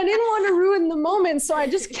 And I didn't want to ruin the moment, so I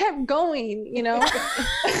just kept going, And then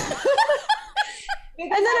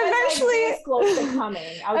eventually, like, close to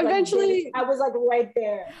coming. I was like right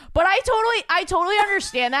there. But I totally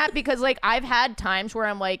understand that because like I've had times where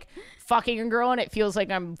I'm like fucking a girl and it feels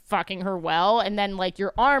like I'm fucking her well, and then like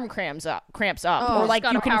your arm cramps up, or like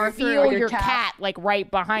you can feel your cat like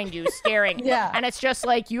right behind you staring. And it's just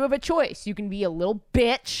like you have a choice. You can be a little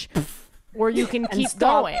bitch. Or you can keep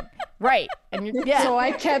going. Right. And So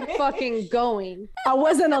I kept fucking going. I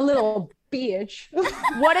wasn't a little bitch.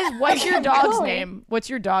 What's your dog's name? What's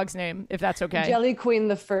your dog's name, if that's okay? Jelly Queen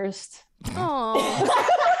the First. Oh.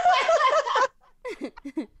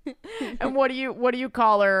 And what do you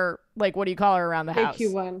call her? Like, what do you call her around the house?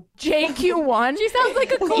 JQ1. JQ1? She sounds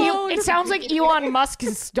like a clone. It sounds like Elon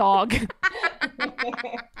Musk's dog.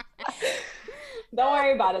 Don't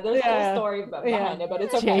worry about it. There's a whole story behind it, but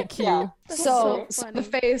it's okay. JQ. Yeah. So the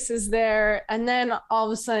face is there, and then all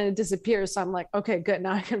of a sudden it disappears. So I'm like, okay, good.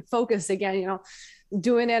 Now I can focus again. I'm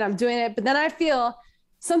doing it. But then I feel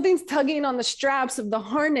something's tugging on the straps of the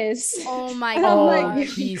harness. Oh my God. God. I'm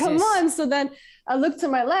like, come on. So then I look to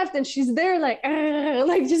my left, and she's there, like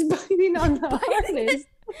just biting on the harness.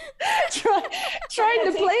 Trying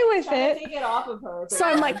to play with it. Take it off of her. So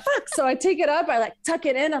I'm like, fuck. So I take it up. I like tuck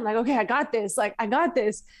it in. I'm like, okay, I got this.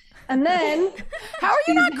 And then how are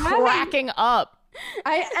you not cracking up?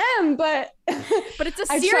 I am, but it's a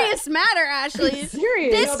serious matter, Ashley. It's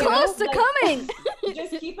serious. This close to coming.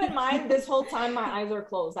 Just keep in mind, this whole time my eyes are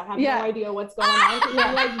closed. I have no idea what's going on.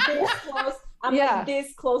 I'm like this close. I'm like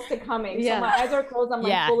this close to coming. So my eyes are closed. I'm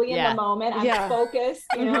like fully in the moment. I'm focused.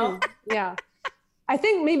 Yeah. I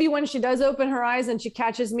think maybe when she does open her eyes and she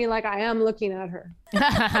catches me, like I am looking at her,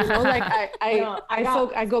 like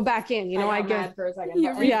I go back in, I get for a second.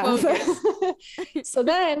 So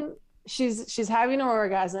then she's having an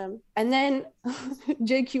orgasm, and then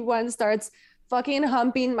JQ1 starts fucking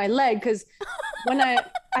humping my leg, because when I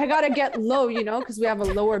gotta get low, because we have a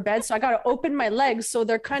lower bed, so I gotta open my legs, so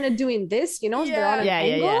they're kind of doing this, they're on an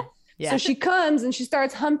angle. So she comes and she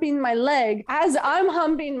starts humping my leg as I'm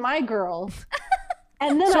humping my girl.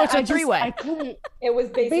 And then so it's a three-way. It was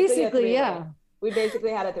basically yeah. We basically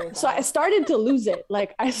had a three-way. So I started to lose it.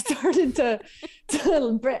 Like I started to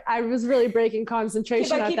I was really breaking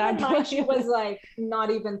concentration at that point. She was like not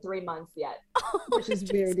even 3 months yet, which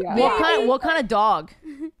is weird. Yeah. What kind of dog?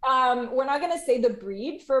 We're not gonna say the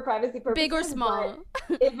breed for privacy purposes. Big or small?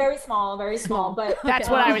 Very small, very small. But that's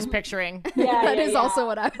what I was picturing. Yeah, that is also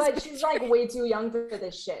what I was. But she's like way too young for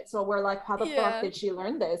this shit. So we're like, how the fuck did she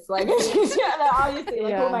learn this? Like, obviously,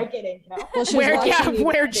 like, who am I kidding? Well,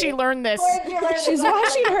 where'd she learn this? She's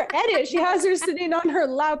watching her edit. She has her sitting on her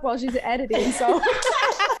lap while she's editing. So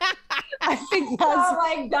I think that's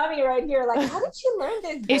like dummy right here. Like, how did she learn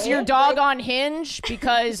this? Is your dog on Hinge?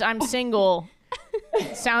 Because I'm single.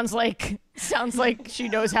 Sounds like she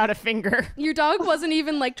knows how to finger. Your dog wasn't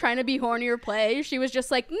even like trying to be horny or play. She was just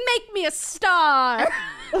like, make me a star.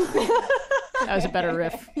 That was a better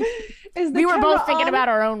riff. We were both thinking about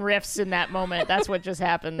our own riffs in that moment. That's what just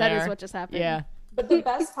happened there. That is what just happened. Yeah. But the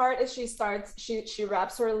best part is she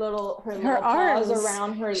wraps her little arms paws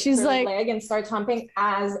around her, she's her like, leg and starts humping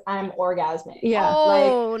as I'm orgasming. Yeah.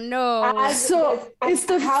 Oh no. So it's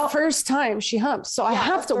the first time she humps. So I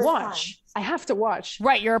have to watch. I have to watch.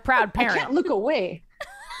 Right, you're a proud parent. I can't look away.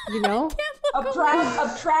 You know? a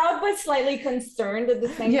proud but slightly concerned at the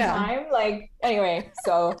same time. Like, anyway,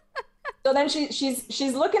 so then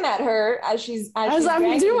she's looking at her as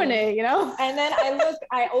I'm doing it, you know? And then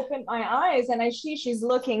I open my eyes and she's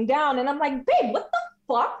looking down and I'm like, babe, what the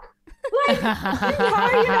fuck? Like, how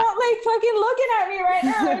are you not like fucking looking at me right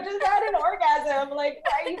now? I just had an orgasm. Like,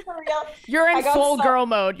 are you for real? You're in full girl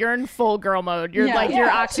mode. You're in full girl mode. You're your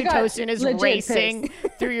oxytocin is racing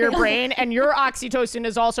through your brain, and your oxytocin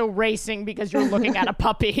is also racing because you're looking at a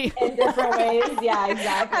puppy. In different ways. Yeah,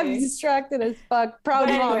 exactly. I'm distracted as fuck. Proud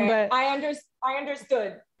mom, but I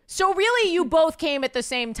understood. So really, you both came at the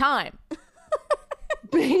same time.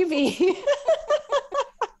 Baby.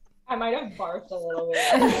 I might have barfed a little bit.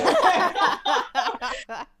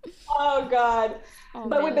 Oh God.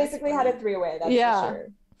 But we basically had a three-way, that's for sure.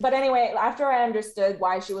 But anyway, after I understood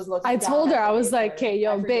why she was looking I down, told her, I was like, okay,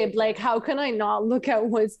 yo, babe, like, how can I not look at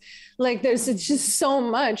what's, like, there's just so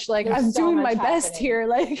much, like, I'm doing my best here,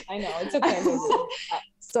 like. I know, it's okay.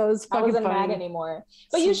 So it's fucking I wasn't funny. mad anymore.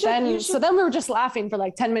 But you should. So then we were just laughing for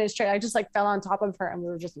like 10 minutes straight. I just like fell on top of her and we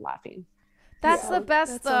were just laughing. That's the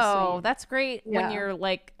best, though. So that's great when you're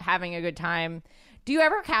like having a good time. Do you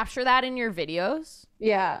ever capture that in your videos?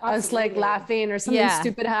 Yeah, us like laughing or something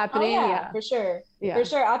stupid happening. Oh, yeah, for sure. Yeah, for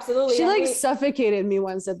sure, absolutely. She like suffocated me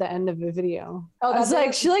once at the end of a video. Oh, I was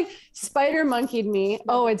like, she like spider monkeyed me.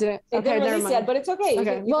 Oh, I didn't. It didn't release yet, but it's okay.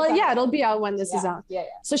 Okay. Well, yeah, it'll be out when this is out. Yeah.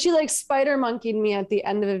 So she like spider monkeyed me at the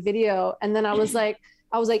end of a video, and then I was like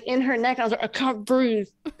in her neck, and I was like, I can't breathe,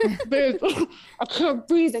 babe. I can't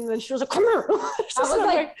breathe. And then she was like, come here. I was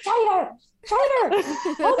like, tighter,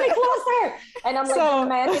 hold me closer. And I'm like,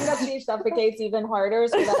 demanding that she suffocates even harder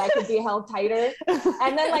so that I could be held tighter.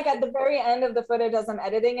 And then like at the very end of the footage, as I'm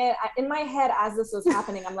editing it, in my head, as this was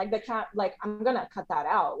happening, I'm like, I'm gonna cut that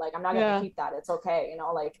out. Like, I'm not gonna keep that. It's okay, you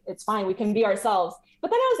know, like it's fine. We can be ourselves. But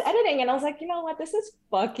then I was editing and I was like, you know what? This is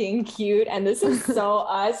fucking cute. And this is so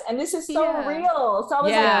us. And this is so real. So I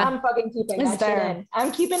was like, I'm fucking keeping that shit in.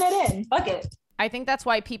 I'm keeping it in. Fuck it. I think that's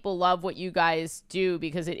why people love what you guys do,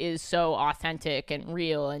 because it is so authentic and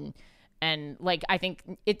real. And like, I think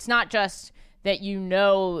it's not just that you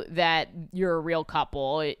know that you're a real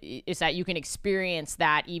couple. It's that you can experience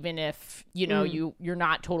that even if, you know, you're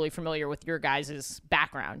not totally familiar with your guys'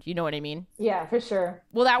 background. You know what I mean? Yeah, for sure.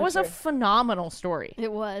 Well, that was a phenomenal story.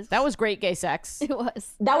 It was. That was great gay sex. It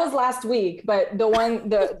was. That was last week, but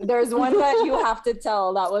there's one that you have to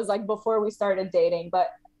tell that was like before we started dating, but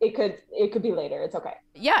it could be later. It's okay.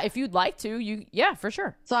 Yeah, if you'd like to, for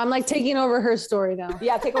sure. So I'm like taking over her story now.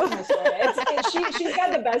 Yeah, take over my story. She's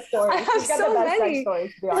got the best story. She's got the best sex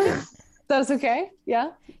stories, to be honest. That's okay.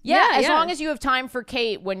 Yeah. Yeah, as long as you have time for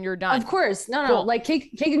Kate when you're done. Of course. No. Like Kate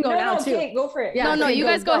can go now too. Kate, go for it. Yeah, no, you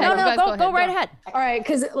guys go ahead. No, go right ahead. All right,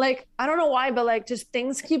 because like I don't know why, but like just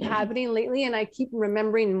things keep happening lately, and I keep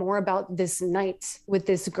remembering more about this night with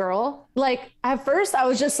this girl. Like at first, I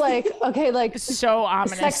was just like, okay, like so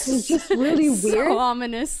ominous. Sex was just really weird. So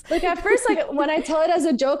ominous. Like at first, like when I tell it as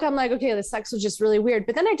a joke, I'm like, okay, the sex was just really weird.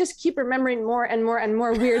 But then I just keep remembering more and more and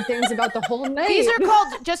more weird things about the whole night. These are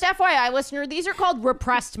called, just FYI, listener, these are called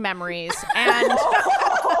repressed memories, and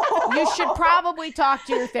you should probably talk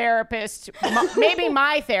to your therapist, maybe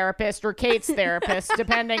my therapist or Kate's therapist,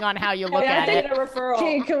 depending on how you look at it. Get a referral.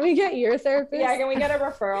 Kate, can we get your therapist? Yeah, can we get a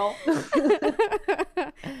referral?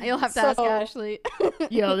 You'll have to ask Ashley.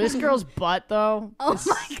 Yo, this girl's butt though. Oh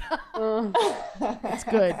my god, it's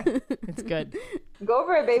good. It's good. Go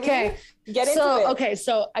for it, baby. Okay, get into it. Okay,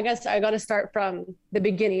 so I guess I got to start from the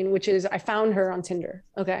beginning, which is I found her on Tinder.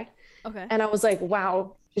 Okay. And I was like,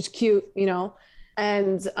 wow, she's cute, you know?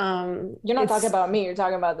 And you're not talking about me, you're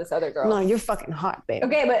talking about this other girl. No, you're fucking hot, babe.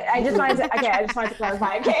 Okay, but I just wanted to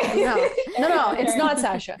clarify. Okay. No, it's not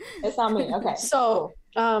Sasha. It's not me. Okay. So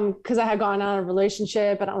because I had gone out of a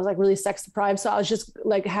relationship and I was like really sex deprived. So I was just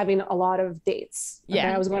like having a lot of dates. Okay?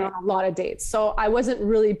 Yeah. I was going on a lot of dates. So I wasn't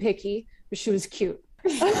really picky, but she was cute.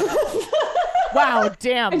 Wow,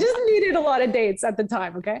 damn. I just needed a lot of dates at the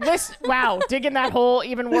time, okay? Wow, digging that hole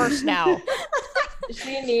even worse now.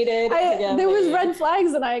 She needed there was red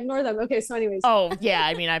flags and I ignored them. Okay, so anyways. Oh, yeah,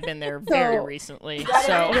 I mean, I've been there very recently.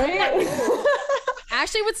 So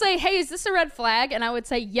Ashley would say, hey, is this a red flag? And I would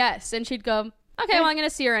say yes. And she'd go, okay, well, I'm going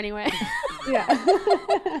to see her anyway. Yeah.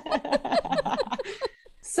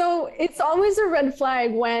 So it's always a red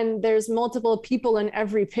flag when there's multiple people in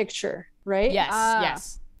every picture, right? Yes,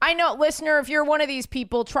 yes. I know, listener, if you're one of these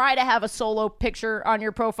people, try to have a solo picture on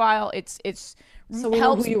your profile. It's so we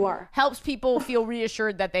know who you are. Helps people feel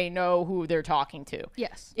reassured that they know who they're talking to.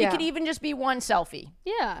 Yes. It could even just be one selfie.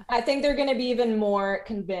 Yeah. I think they're going to be even more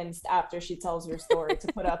convinced after she tells her story to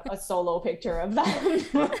put up a solo picture of them.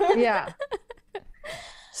 Yeah.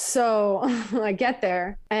 So I get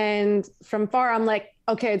there and from far, I'm like,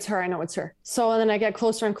 okay, it's her. I know it's her. So then I get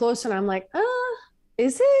closer and closer and I'm like,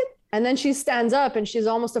 is it? And then she stands up and she's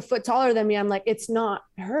almost a foot taller than me. I'm like, it's not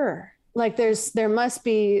her. Like there must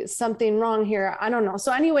be something wrong here. I don't know.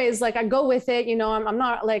 So anyways, like I go with it, I'm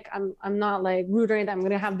not like rude or anything. I'm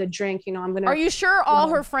going to have the drink, Are you sure all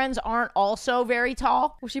her friends aren't also very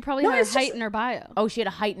tall? Well, she probably had a height in her bio. Oh, she had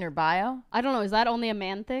a height in her bio? I don't know. Is that only a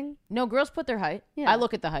man thing? No, girls put their height. Yeah. I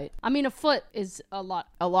look at the height. I mean, a foot is a lot.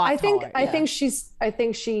 I think taller, I think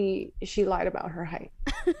she lied about her height.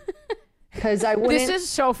 Because I wouldn't. This is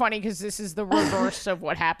so funny because this is the reverse of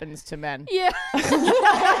what happens to men. Yeah. Yeah.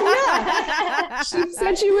 She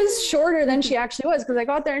said she was shorter than she actually was because I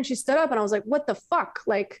got there and she stood up and I was like, what the fuck?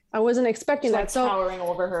 Like, I wasn't expecting that. So towering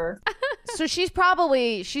over her. So she's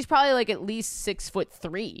probably like at least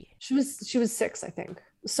 6'3". She was 6, I think.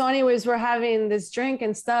 So anyways, we're having this drink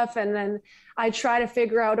and stuff. And then I try to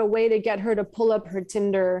figure out a way to get her to pull up her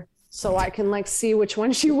Tinder so I can like see which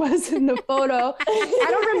one she was in the photo. I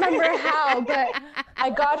don't remember how, but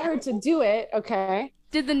I got her to do it. Okay.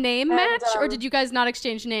 Did the name match or did you guys not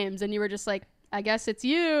exchange names and you were just like, I guess it's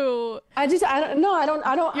you? I don't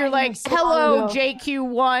know. You're like, hello,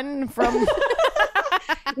 JQ1 from.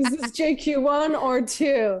 Is this JQ1 or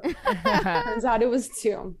 2? Turns out it was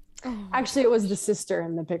 2. Actually, it was the sister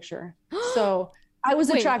in the picture. So I was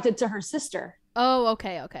attracted to her sister. Oh,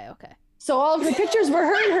 okay. So all of the pictures were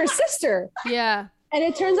her and her sister. Yeah. And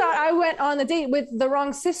it turns out I went on a date with the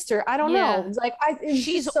wrong sister. I don't know. It's like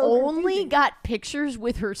she's so only got pictures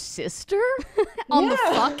with her sister on the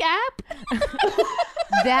fuck app.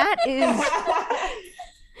 That is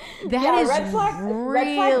red flag,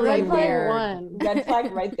 really weird. Red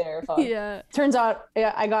flag right there. Fuck. Yeah. Turns out,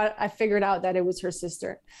 I figured out that it was her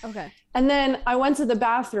sister. Okay. And then I went to the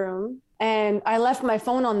bathroom and I left my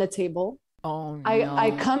phone on the table. Oh no. I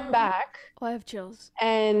come back. Oh, I have chills.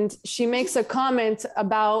 And she makes a comment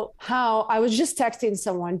about how I was just texting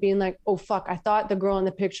someone being like, oh, fuck, I thought the girl in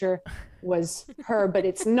the picture was her, but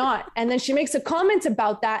it's not. And then she makes a comment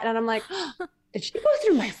about that. And I'm like, did she go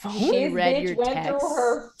through my phone? She read your text. Through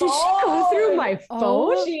her phone. Did she go through my phone?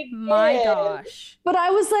 Oh my gosh. But I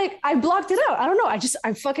was like, I blocked it out. I don't know. I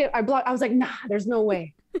blocked. I was like, nah, there's no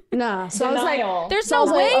way. Nah. So I was like, there's no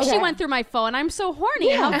way she went through my phone. I'm so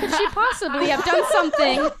horny. Yeah. How could she possibly have done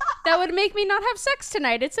something that would make me not have sex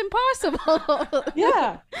tonight? It's impossible.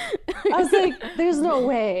 Yeah. I was like, there's no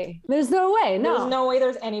way. There's no way. No. There's no way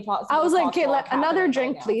there's any possible. I was like, okay, another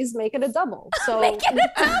drink, please. Make it a double. So make it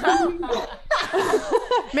a double.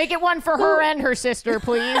 Make it one for her and her sister,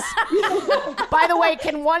 please. By the way,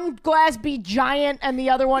 can one glass be giant and the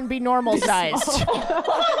other one be normal sized?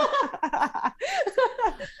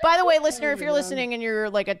 By the way, listener, if you're listening and you're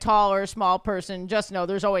like a tall or a small person, just know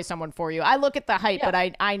there's always someone for you. I look at the height, but I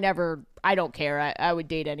don't care. I would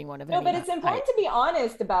date anyone of any height. No, but it's important to be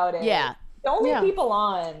honest about it. Yeah. Don't lead people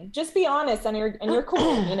on. Just be honest and you're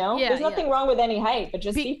cool, you know? There's nothing wrong with any height, but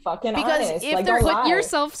just be fucking honest. If they're put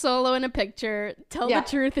yourself solo in a picture, tell the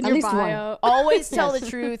truth in your bio. Always tell the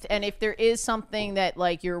truth. And if there is something that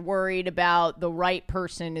like you're worried about, the right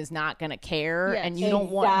person is not gonna care. And you don't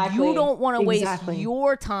want to waste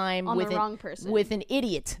your time on with the wrong person. with an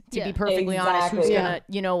idiot, to be perfectly honest, who's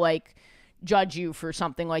gonna, like judge you for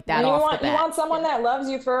something like that. You want someone that loves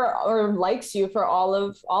you for or likes you for all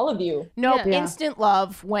of you. Nope, instant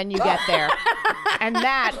love when you get there. And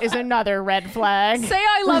that is another red flag. Say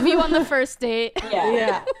I love you on the first date.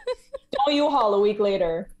 Yeah. Don't you haul a week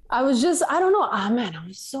later. I was just, I don't know. Oh man, I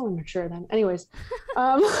was so immature then. Anyways.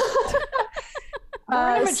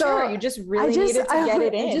 Immature. You just really needed to get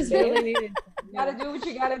it in. Just really needed. You gotta do what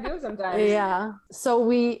you gotta do sometimes. Yeah. So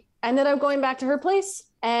we ended up going back to her place.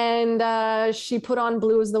 And she put on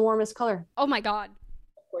blue as the warmest color. Oh my God.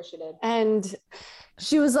 Of course she did. And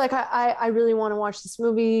she was like, I really want to watch this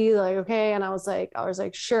movie. Like, okay. And I was like,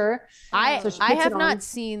 sure. I have not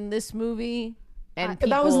seen this movie. And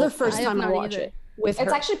that was the first time I watched it with her.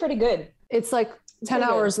 It's actually pretty good. It's like 10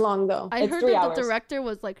 hours long though. I heard that the director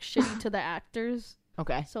was like shitty to the actors.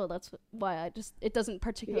 Okay. So that's why it doesn't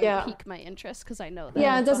particularly pique my interest because I know that.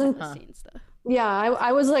 Yeah, it doesn't. The scene stuff. Yeah,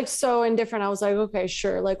 I was like so indifferent. I was like, okay,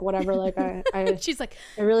 sure, like whatever. Like I she's like,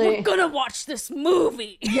 we're gonna watch this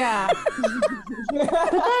movie. Yeah.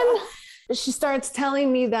 But then she starts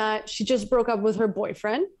telling me that she just broke up with her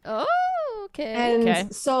boyfriend. Oh, Okay.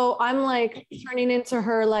 And so I'm like turning into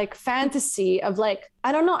her like fantasy of like,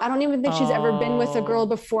 I don't know. I don't even think she's ever been with a girl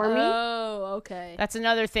before me. Oh, okay. That's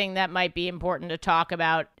another thing that might be important to talk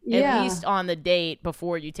about, at least on the date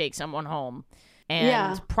before you take someone home.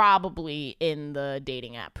 And probably in the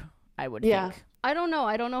dating app, I would think. I don't know.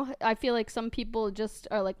 I feel like some people just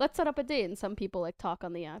are like, let's set up a date. And some people like talk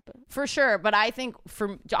on the app. For sure. But I think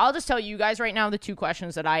I'll just tell you guys right now the 2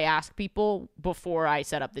 questions that I ask people before I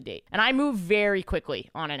set up the date. And I move very quickly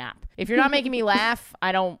on an app. If you're not making me laugh,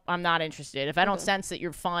 I'm not interested. If I don't sense that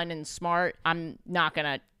you're fun and smart, I'm not going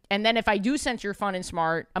to. And then if I do sense you're fun and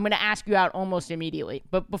smart, I'm going to ask you out almost immediately.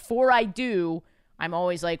 But before I do, I'm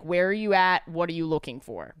always like, where are you at? What are you looking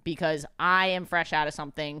for? Because I am fresh out of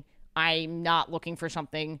something. I'm not looking for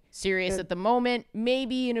something serious at the moment,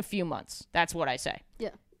 maybe in a few months. That's what I say.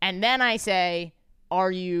 Yeah. And then I say, are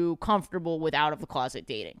you comfortable with out of the closet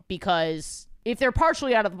dating? Because if they're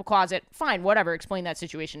partially out of the closet, fine, whatever, explain that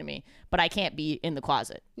situation to me. But I can't be in the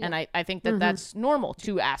closet. Yeah. And I think that that's normal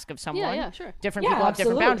to ask of someone. Yeah, sure. Different people have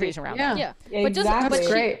different boundaries around that. Yeah.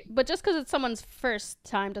 Exactly. But just because it's someone's first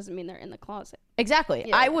time doesn't mean they're in the closet. Exactly.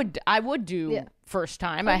 Yeah. I would do first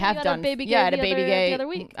time. I have done. I had a baby gay the other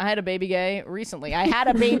week. I had a baby gay recently. I had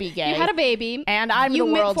a baby gay. You had a baby, and I'm the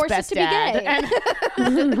world's best dad.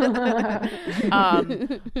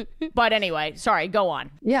 But anyway, sorry. Go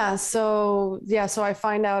on. Yeah. So I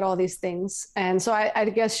find out all these things, and so I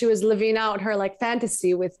guess she was living out her like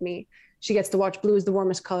fantasy with me. She gets to watch Blue is the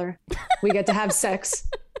Warmest Color. We get to have sex.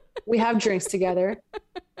 We have drinks together,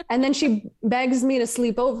 and then she begs me to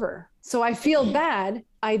sleep over. So I feel bad.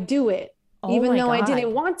 I do it, even though I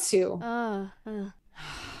didn't want to.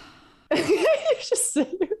 Just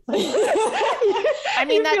I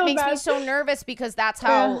mean, that makes me so nervous because that's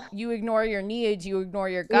how you ignore your needs, you ignore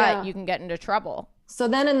your gut, you can get into trouble. So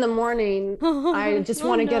then in the morning, I just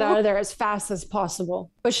want to get out of there as fast as possible.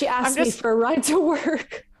 But she asked me for a ride to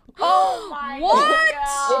work. Oh my God.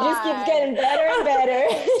 It just keeps getting better and better.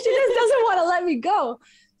 She just doesn't want to let me go.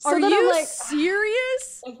 So are you like,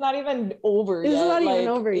 serious? It's not even over yet. It's not even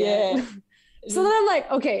over yet. So then I'm like,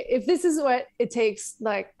 okay, if this is what it takes,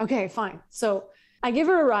 like, okay, fine. So I give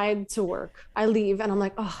her a ride to work. I leave and I'm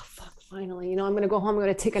like, oh, fuck, finally. I'm going to go home. I'm going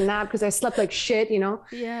to take a nap because I slept like shit,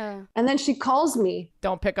 Yeah. And then she calls me.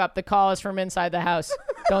 Don't pick up the calls from inside the house.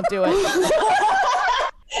 Don't do it.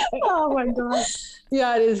 Oh my God.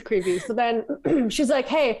 Yeah, it is creepy. So then she's like,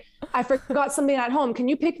 hey, I forgot something at home. Can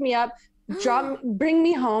you pick me up, bring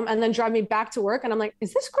me home, and then drive me back to work? And I'm like,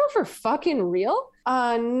 is this girl for fucking real?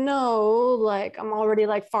 No, like I'm already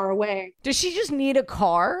like far away. Does she just need a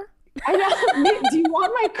car? I know. Do you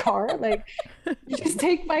want my car? Like, just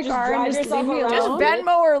take my car and just leave me alone. Just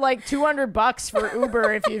Venmo her like $200 for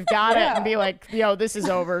Uber if you've got it, and be like, yo, this is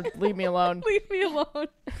over. Leave me alone. Leave me alone.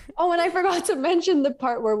 Oh, and I forgot to mention the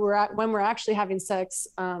part where when we're actually having sex.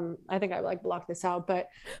 I think I like blocked this out, but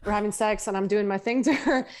we're having sex and I'm doing my thing to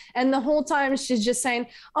her, and the whole time she's just saying,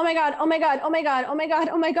 "Oh my God, oh my God, oh my God, oh my God,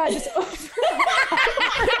 oh my God," just over.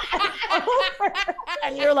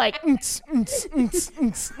 And you're like, in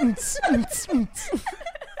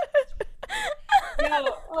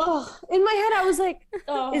my head I was like,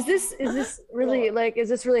 is this really like, is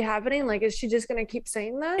this really happening? Like, is she just gonna keep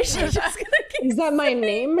saying that? Is that my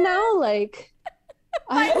name now? Like,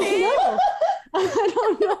 I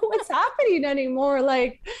don't know what's happening anymore.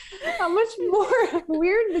 Like, how much more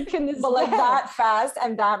weird can this but like get? That fast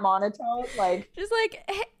and that monotone, like just like,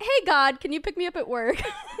 hey God, can you pick me up at work?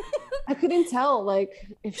 I couldn't tell like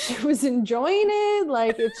if she was enjoying it,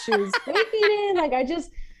 like if she was faking it. Like I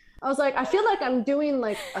was like, I feel like I'm doing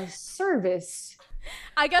like a service.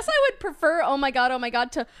 I guess I would prefer oh my God,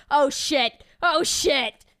 to oh shit. Oh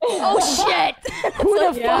shit. Who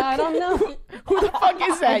the fuck? I don't know. Who the fuck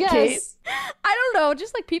is that, Kate? I don't know.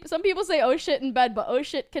 Just like some people say oh shit in bed, but oh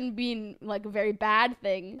shit can mean like a very bad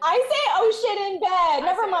thing. I say oh shit in bed.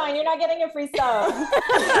 Never mind, you're not getting your free stuff.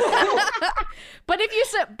 But if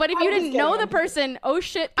you didn't know the person, oh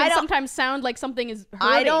shit can sometimes sound like something is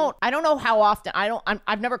hurting. I don't know how often.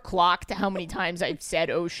 I've never clocked how many times I've said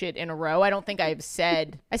oh shit in a row. I don't think I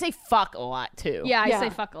say fuck a lot too. Yeah, I say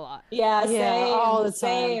fuck a lot. Yeah, same. All the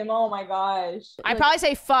time. Oh my gosh. I probably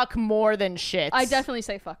say fuck more than shit. I definitely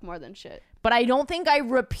say fuck more than shit. But I don't think I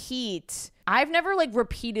repeat. I've never like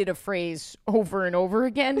repeated a phrase over and over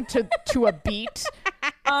again to a beat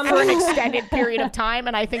for an extended period of time.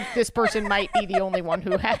 And I think this person might be the only one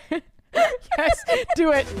who has. Yes,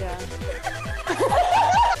 do it. Yeah.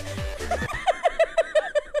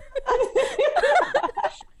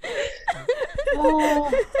 Oh.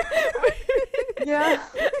 Yeah.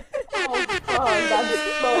 Oh, that's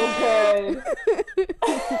so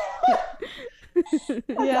good.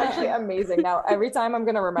 amazing. Now, every time I'm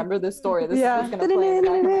gonna remember this story, this is gonna play in the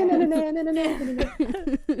back of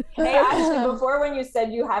my head. Hey, Ashley, before when you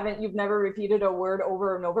said you've never repeated a word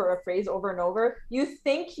over and over, a phrase over and over, you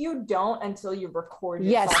think you don't until you record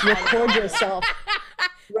yourself. Yes, record yourself.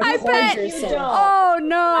 I bet you don't. Oh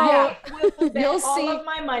no! You'll see all of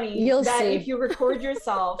my money. If you record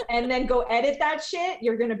yourself and then go edit that shit,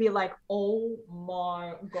 you're gonna be like, oh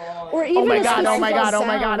my god, or even oh my god, oh my god, oh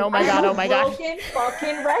my god, oh my god, oh my god, broken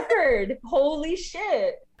fucking record. Holy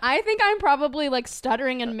shit. I think I'm probably like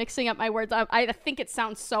stuttering and mixing up my words. I think it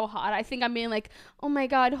sounds so hot. I think I'm being like, oh my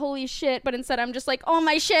god, holy shit, but instead I'm just like, oh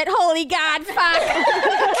my shit, holy god, fuck.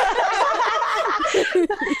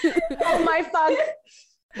 Oh my fuck.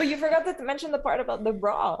 But you forgot to mention the part about the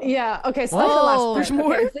bra. Yeah. Okay. So that's the last part. There's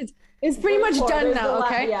more. Okay, it's pretty much done now.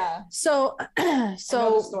 Okay. Yeah. So I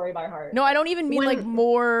know the story by heart. No, I don't even mean like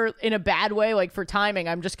more in a bad way, like for timing.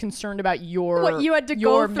 I'm just concerned about what you had to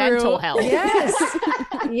your go mental through. health. Yes.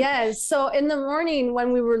 Yes. So in the morning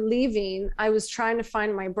when we were leaving, I was trying to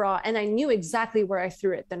find my bra and I knew exactly where I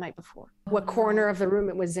threw it the night before. What corner of the room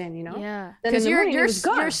it was in, you know? Yeah. Because you're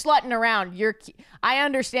slutting around. I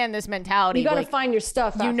understand this mentality. You gotta like, find your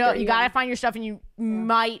stuff. You gotta find your stuff, and you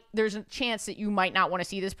might. There's a chance that you might not want to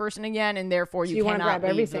see this person again, and therefore you cannot grab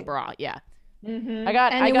leave everything. The bra. Yeah. Mm-hmm. I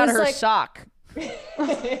got her sock. She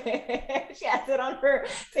has it on her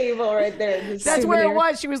table right there. That's where it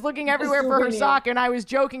was. She was looking everywhere for her sock, and I was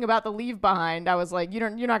joking about the leave behind. I was like, you're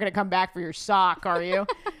not gonna come back for your sock, are you?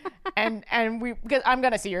 and because I'm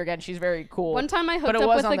gonna see her again. She's very cool. One time I hooked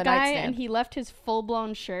up with a guy and he left his full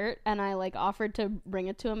blown shirt, and I like offered to bring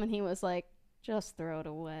it to him, and he was like, just throw it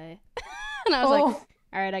away. And I was like,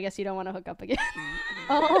 all right, I guess you don't want to hook up again.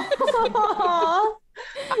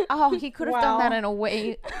 Oh, he could have done that in a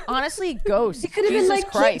way. Honestly, ghost. He could have been like,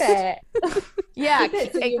 Christ. keep it. Yeah,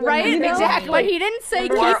 right? You know? Exactly. But he didn't say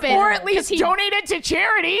keep it. Or at least donate it to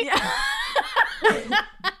charity.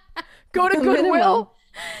 Go to Goodwill.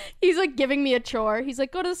 He's like giving me a chore. He's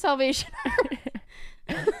like, go to the Salvation Army.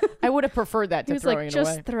 I would have preferred that to throwing it away.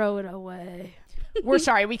 Just throw it away. We're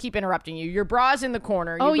sorry, we keep interrupting you. Your bra's in the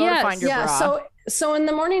corner. You go to find your bra. So in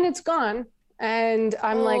the morning it's gone. And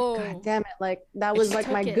I'm like, God damn it. Like that was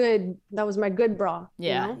like my good bra.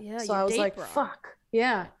 Yeah. You know? Yeah. So I was like, fuck.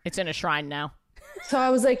 Yeah. It's in a shrine now. So I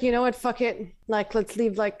was like, you know what? Fuck it. Like, let's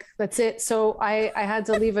leave. Like, that's it. So I had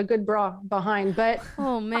to leave a good bra behind. But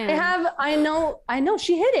oh man, I know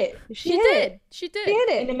she hid it. She did. She hid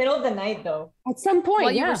it in the middle of the night, though. At some point,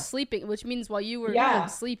 while you were sleeping, which means while you were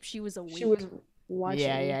asleep, she was awake. She was watching.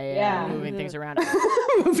 Yeah. Moving things around.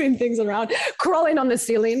 Moving things around. Crawling on the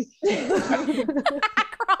ceiling.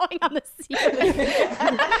 Crawling on the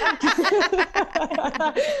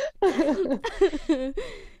ceiling.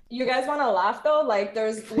 You guys want to laugh though? Like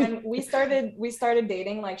when we started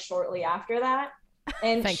dating like shortly after that.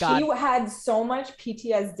 And she had so much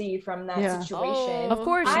PTSD from that situation. Of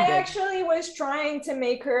course she I did. actually was trying to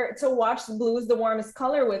make her to watch Blue is the Warmest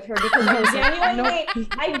Color with her because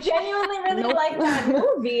I genuinely really liked that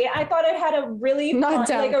movie. I thought it had a really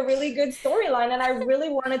a really good storyline, and I really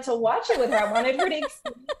wanted to watch it with her. I wanted her to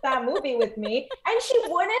experience that movie with me, and she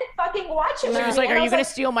wouldn't fucking watch it. She was like, "Are you gonna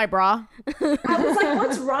steal my bra?" I was like,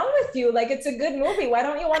 "What's wrong with you? Like, it's a good movie. Why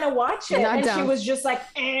don't you want to watch it?" And she was just like,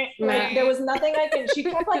 like there was nothing I could. She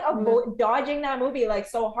kept like dodging that movie like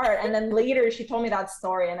so hard, and then later she told me that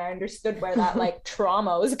story, and I understood where that like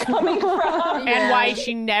trauma was coming from, and why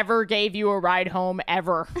she never gave you a ride home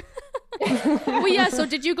ever. Well, yeah. So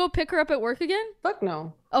did you go pick her up at work again? Fuck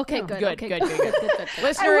no. Okay, no. Good.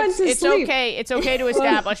 Listeners, it's okay. It's okay to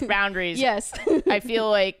establish boundaries. Yes. I feel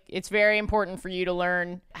like it's very important for you to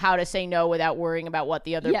learn how to say no without worrying about what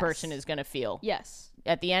the other person is going to feel. Yes.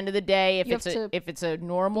 At the end of the day, if it's a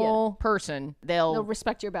normal person, they'll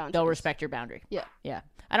respect your boundary. They'll respect your boundary. Yeah. Yeah.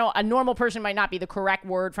 A normal person might not be the correct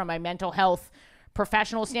word from a mental health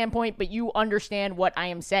professional standpoint, but you understand what I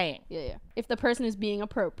am saying. Yeah. If the person is being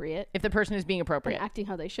appropriate. And acting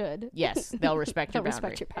how they should. Yes, they'll respect your boundary.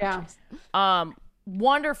 Respect your boundaries. Yeah.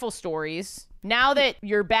 Wonderful stories. Now that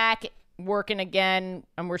you're back working again,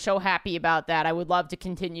 and we're so happy about that, I would love to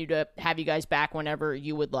continue to have you guys back whenever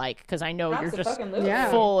you would like, because I know you're just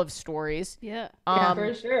full of stories. Yeah.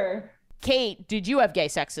 For sure. Kate, did you have gay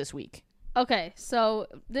sex this week? Okay, so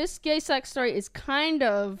this gay sex story is kind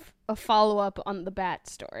of a follow-up on the bat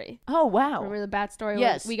story. Oh, wow. Remember the bat story?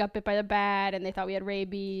 Yes. We got bit by the bat, and they thought we had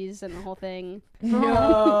rabies and the whole thing.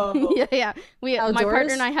 No. Yeah. My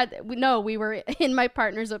partner and I we were in my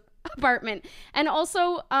partner's apartment. And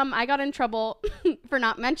also, I got in trouble for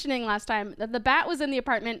not mentioning last time that the bat was in the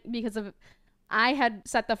apartment because of I had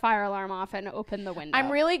set the fire alarm off and opened the window. I'm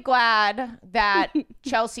really glad that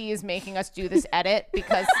Chelsea is making us do this edit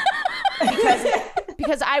because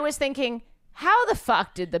I was thinking, how the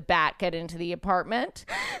fuck did the bat get into the apartment?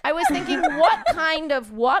 I was thinking, what kind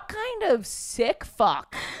of sick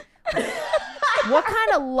fuck? What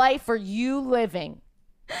kind of life are you living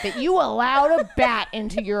that you allowed a bat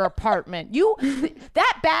into your apartment?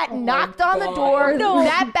 That bat knocked on the door.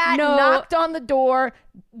 That bat knocked on the door.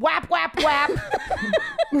 Whap, whap, whap.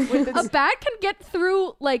 A bat can get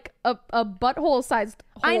through like a butthole sized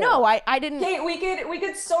hole. I know. I didn't. Kate, we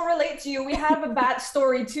could so relate to you. We have a bat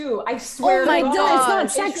story too. I swear. Oh my God. God.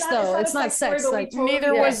 It's not sex though. It's not sex. Like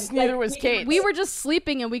neither was Kate. We were just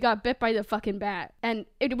sleeping and we got bit by the fucking bat. And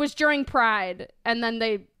it was during Pride. And then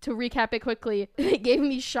to recap it quickly, they gave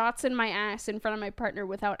me shots in my ass in front of my partner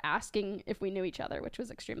without asking if we knew each other, which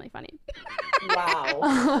was extremely funny.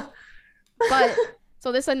 Wow. But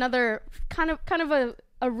so this is another kind of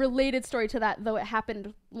a related story to that, though it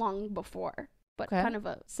happened long before, but kind of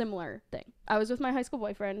a similar thing. I was with my high school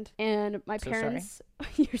boyfriend and my parents.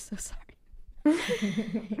 You're so sorry.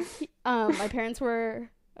 My parents were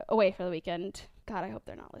away for the weekend. God, I hope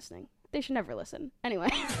they're not listening. They should never listen. Anyway,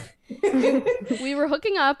 we were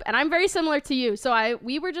hooking up, and I'm very similar to you. So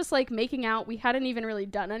we were just like making out. We hadn't even really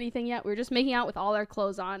done anything yet. We were just making out with all our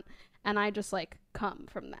clothes on, and I just like come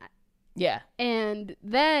from that. Yeah. And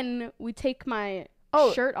then we take my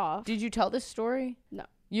shirt off. Did you tell this story? No.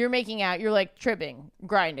 You're making out. You're like tripping,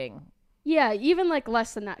 grinding. Yeah, even like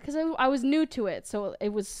less than that, because I was new to it, so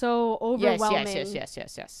it was so overwhelming. Yes.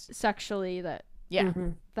 Sexually that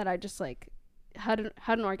that I just like had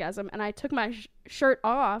an orgasm, and I took my shirt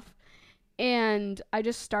off, and I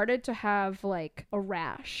just started to have like a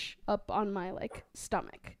rash up on my like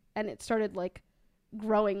stomach, and it started like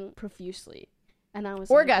growing profusely, and I was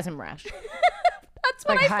orgasm rash. That's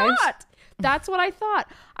what like I thought. That's what I thought.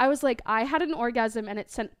 I was like, I had an orgasm and it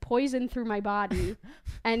sent poison through my body,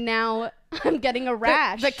 and now I'm getting a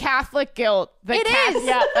rash. The Catholic guilt. It is.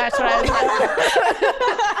 Yeah, that's what I was.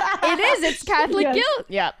 It is. It's Catholic guilt.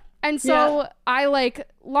 Yeah. And so I like,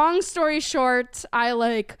 long story short, I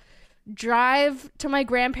like drive to my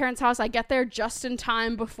grandparents' house. I get there just in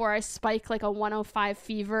time before I spike like a 105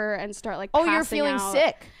 fever and start like passing out. You're feeling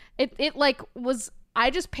sick. It like was,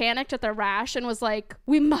 I just panicked at the rash and was like,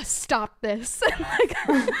 we must stop this. And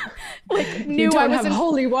like knew I was in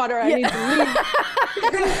holy water. I need to leave.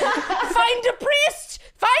 Find a priest.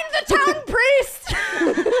 Find the town priest.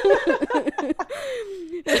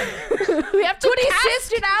 We have to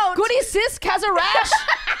cast it out. Goody Sisk has a rash.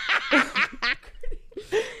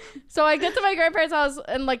 So I get to my grandparents' house,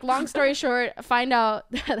 and like, long story short, find out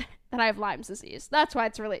that I have Lyme's disease. That's why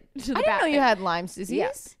it's related to the I didn't know you had Lyme's disease.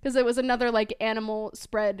 Yes, because it was another like animal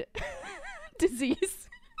spread disease.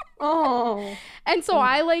 Oh. And so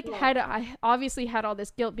I obviously had all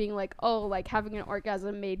this guilt, being like, oh, like having an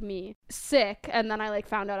orgasm made me sick. And then I like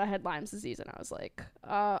found out I had Lyme's disease, and I was like,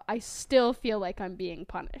 I still feel like I'm being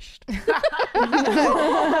punished. Like,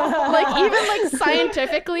 even like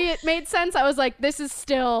scientifically it made sense. I was like, I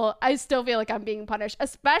still feel like I'm being punished,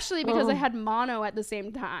 especially because I had mono at the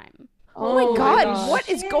same time. Oh my God. What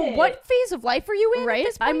phase of life are you in? Right? At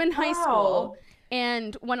this point? I'm in high school.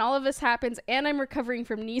 And when all of this happens, and I'm recovering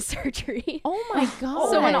from knee surgery. Oh my God.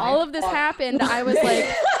 So when all of this happened, I was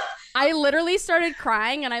like, I literally started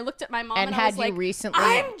crying, and I looked at my mom and I was like,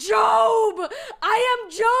 I'm Job! I am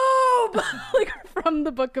Job! Like, from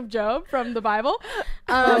the book of Job, from the Bible.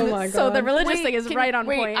 Oh my God. So the religious thing is right on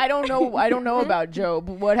point. I don't know about Job.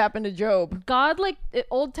 What happened to Job? God, like,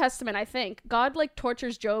 Old Testament, I think. God, like,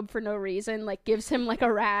 tortures Job for no reason, like, gives him, like,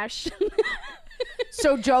 a rash.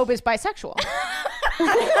 So Job is bisexual.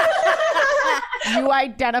 You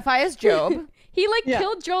identify as Job. He like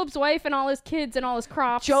killed Job's wife and all his kids and all his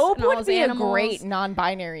crops. Job and all would his be animals. a great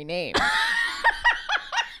non-binary name.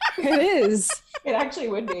 It is. It actually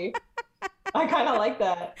would be. I kind of like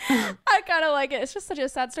that. I kind of like it. It's just such a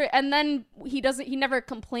sad story. And then he never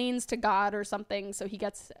complains to God or something. So he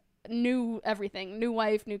gets new everything, new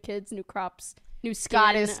wife, new kids, new crops. New skin.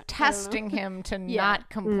 God is testing him to not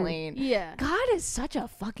complain. Yeah. God is such a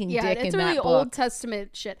fucking dick it's in really that book. Old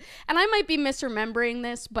Testament shit. And I might be misremembering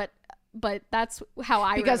this, but that's how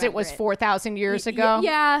I because it was 4,000 years ago.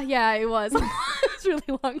 Yeah, it was. It was a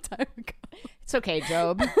really long time ago. It's okay,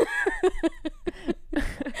 Job.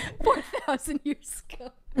 4,000 years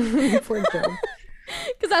ago. Poor Job.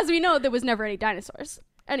 Because as we know, there was never any dinosaurs.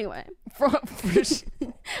 Anyway.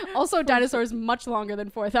 Also, dinosaurs much longer than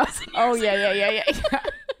 4,000 years. Oh, yeah.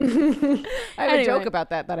 I have a joke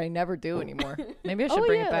about that I never do anymore. Maybe I should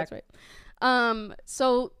bring it back. That's right.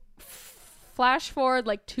 So flash forward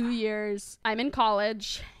like 2 years. I'm in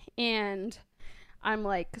college and I'm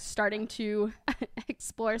like starting to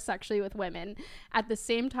explore sexually with women at the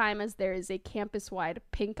same time as there is a campus-wide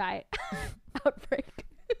pink eye outbreak.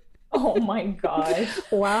 Oh my god.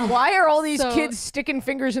 Wow. Why are all these kids sticking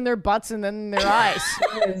fingers in their butts and then in their eyes?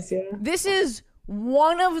 This is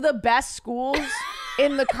one of the best schools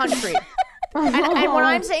in the country. And when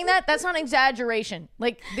I'm saying that, that's not an exaggeration.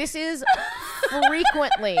 Like, this is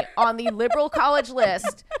frequently on the liberal college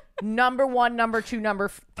list, number 1, number 2, number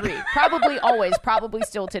 3. Probably always, probably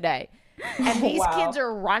still today. And these kids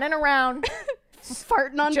are running around,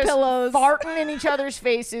 farting on just pillows, farting in each other's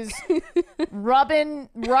faces, rubbing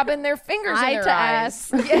their fingers in their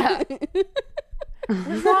eyes. ass. Yeah.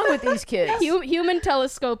 What's wrong with these kids? Human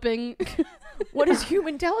telescoping. What is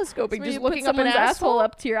human telescoping? Just Just looking looking up an asshole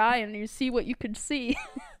up to your eye and you see what you could see.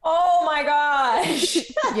 Oh my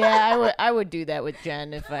gosh. Yeah, I would do that with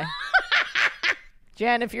Jen if I.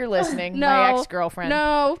 Jen, if you're listening, No. my ex-girlfriend.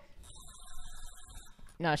 No.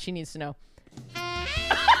 No, she needs to know.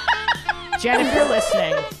 Jen, if you're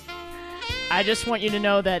listening, I just want you to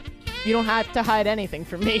know that you don't have to hide anything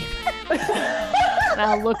from me. And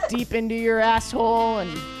I'll look deep into your asshole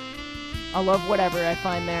and I'll love whatever I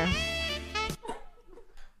find there.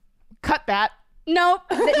 Cut that. Nope.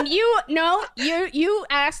 You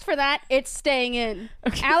asked for that. It's staying in.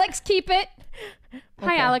 Okay. Alex, keep it.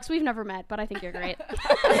 Hi, Alex. We've never met, but I think you're great.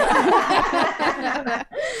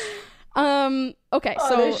 Okay,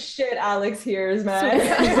 so this shit Alex hears, man.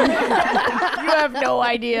 You have no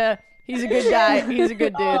idea. He's a good guy. He's a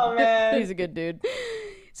good dude. Oh, man. He's a good dude.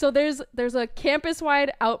 So there's a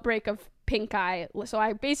campus-wide outbreak of pink eye. So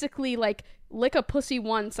I basically like lick a pussy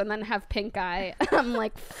once and then have pink eye. I'm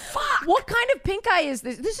like, fuck. What kind of pink eye is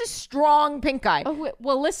this? This is strong pink eye. Oh,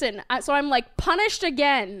 well, listen. So I'm like punished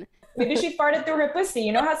again. Maybe she farted through her pussy.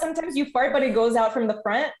 You know how sometimes you fart, but it goes out from the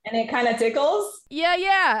front and it kind of tickles?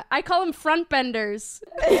 Yeah. I call them front benders.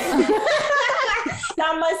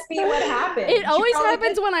 That must be what happened. It always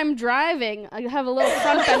happens when I'm driving. I have a little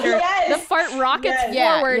front bender. Yes. The fart rockets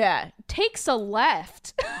forward, takes a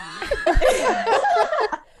left.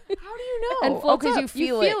 How do you know? And floats because up. you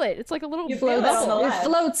feel it. It's like a little float up. It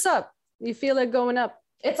floats up. You feel it going up.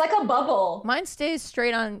 It's like a bubble. Mine stays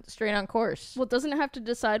straight on course. Well, doesn't it have to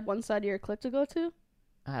decide one side of your clit to go to?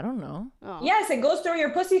 I don't know. Oh. Yes, it goes through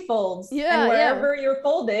your pussy folds. Yeah, and wherever you're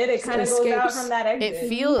folded, it kind of goes out from that exit. It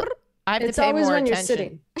feels. I have It's to pay always more when attention. you're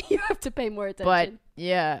sitting. You have to pay more attention. But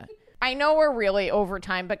yeah, I know we're really over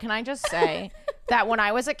time, but can I just say that when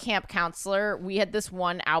I was a camp counselor, we had this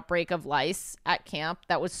one outbreak of lice at camp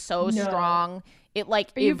that was so strong. It like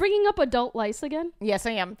Are you bringing up adult lice again? Yes,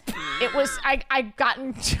 I am. It was I've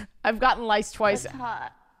gotten lice twice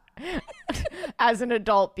as an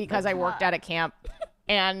adult because I worked at a camp,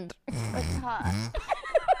 and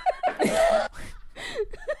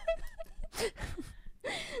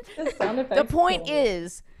the point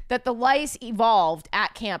is that the lice evolved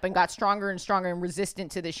at camp and got stronger and stronger and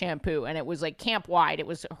resistant to the shampoo, and it was like camp wide. It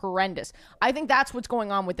was horrendous. I think that's what's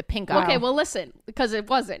going on with the pink eye. Okay, well listen, because it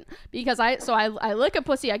wasn't. Because I lick a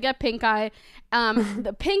pussy, I get pink eye.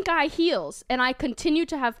 The pink eye heals, and I continue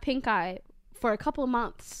to have pink eye for a couple of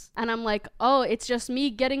months. And I'm like, oh, it's just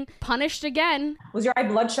me getting punished again. Was your eye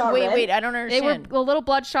bloodshot red? Wait, I don't understand. They were a little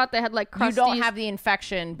bloodshot. They had like crusties. You don't have the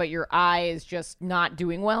infection, but your eye is just not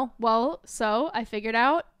doing well? Well, so I figured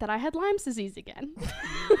out that I had Lyme's disease again.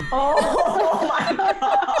 Oh my god.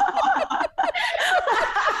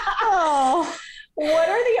 Oh. What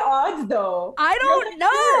are the odds though? I don't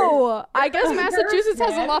know. I guess Massachusetts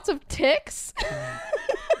has lots of ticks.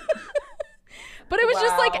 But it was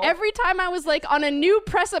just like every time I was like on a new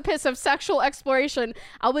precipice of sexual exploration,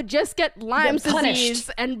 I would just get Lyme's disease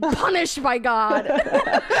and punished by God.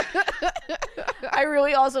 I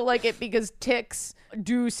really also like it because ticks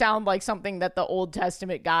do sound like something that the Old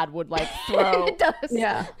Testament God would like throw. It does.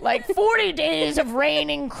 Yeah. Like 40 days of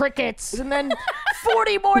raining crickets and then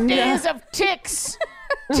 40 more days of ticks.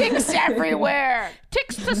 Ticks everywhere.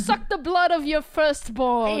 Ticks to suck the blood of your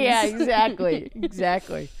firstborn. Yeah, exactly.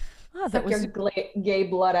 Oh, Suck your gay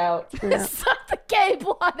blood out. Yeah. Suck the gay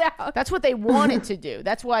blood out. That's what they wanted to do.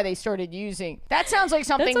 That's why they started using. That sounds like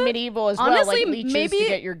something medieval as well. Honestly, Like leeches to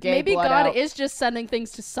get your gay blood God out. is just sending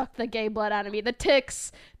things to suck the gay blood out of me. The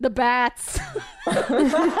ticks, the bats,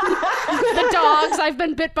 the dogs. I've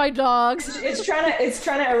been bit by dogs. It's trying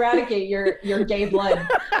to eradicate your gay blood.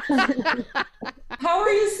 How are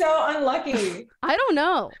you so unlucky? I don't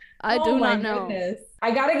know. I do not know. Goodness.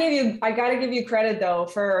 I gotta give you credit though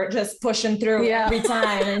for just pushing through every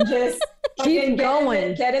time and just keep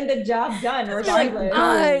going, getting the job done regardless.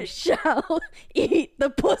 I shall eat the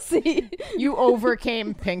pussy. You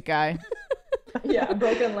overcame pink eye. Yeah,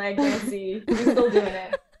 broken leg, can't see. You're still doing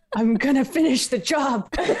it. I'm gonna finish the job.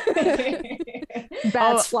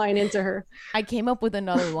 Bats flying into her. I came up with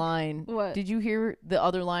another line. What? Did you hear the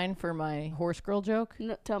other line for my horse girl joke?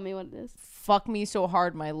 No, tell me what it is. Fuck me so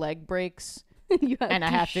hard my leg breaks. And I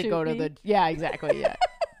have to go to the... Yeah, exactly, yeah.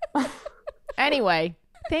 Anyway,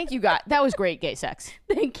 thank you guys. That was great gay sex.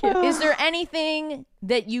 Thank you. Is there anything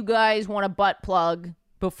that you guys want to butt plug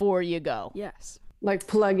before you go? Yes. Like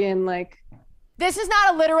plug in like... This is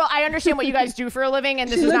not a literal... I understand what you guys do for a living, and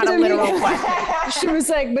this is not a literal question. She was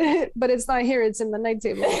like, but it's not here. It's in the night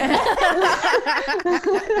table.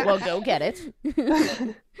 Well, go get it.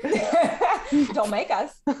 Don't make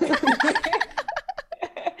us.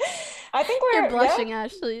 I think You're blushing,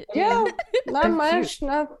 Ashley. Yeah, not much.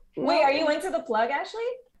 Wait, are you into the plug, Ashley?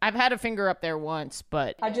 I've had a finger up there once,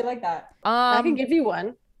 but... How'd you like that? I can give you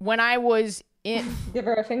one. When I was in... Give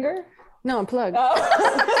her a finger? No, a plug.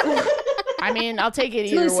 Oh. I mean, I'll take it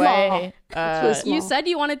It's either really way. You said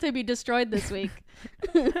you wanted to be destroyed this week.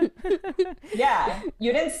 Yeah,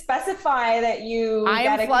 you didn't specify that you... I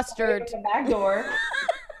am flustered. From the back door.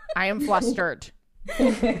 I am flustered.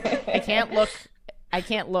 I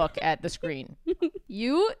can't look at the screen.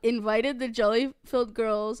 You invited the jelly-filled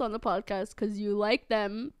girls on the podcast because you like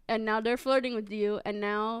them, and now they're flirting with you, and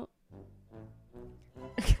now...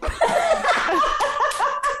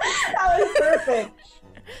 That was perfect.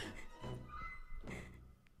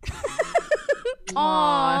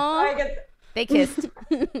 Aww. They kissed.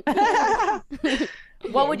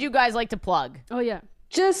 What would you guys like to plug? Oh, yeah.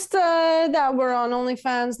 Just that we're on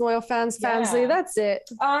OnlyFans, Loyal Fans, Fansly. That's it.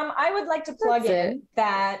 I would like to plug in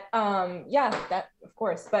that, that of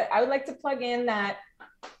course, but I would like to plug in that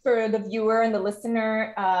for the viewer and the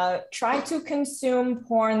listener, try to consume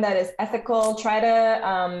porn that is ethical. Try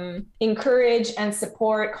to encourage and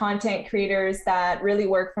support content creators that really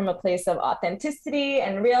work from a place of authenticity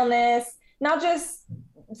and realness, not just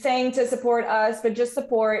saying to support us, but just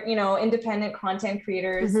support, independent content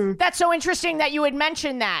creators. Mm-hmm. That's so interesting that you would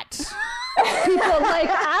mention that. People like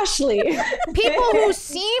Ashley. People who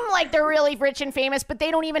seem like they're really rich and famous, but they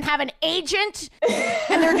don't even have an agent,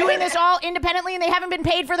 and they're doing this all independently, and they haven't been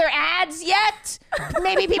paid for their ads yet.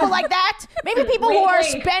 Maybe people like that. Maybe people who are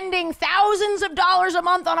spending thousands of dollars a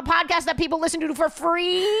month on a podcast that people listen to for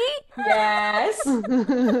free. Yes.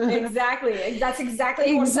 Exactly. That's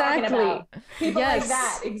exactly what I'm talking about. People like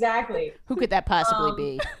that. Exactly. Who could that possibly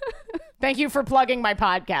be? Thank you for plugging my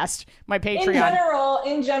podcast, my Patreon.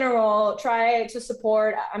 In general, try to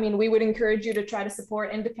support. I mean, we would encourage you to try to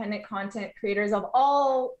support independent content creators of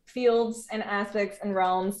all fields and aspects and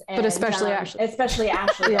realms. And, but especially Ashley. Especially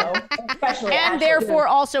Ashley, though. Especially and Ashley. Therefore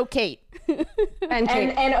also Kate. And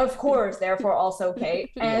Kate. And of course, therefore also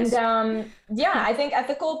Kate. And I think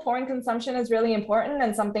ethical porn consumption is really important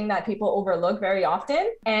and something that people overlook very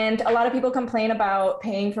often. And a lot of people complain about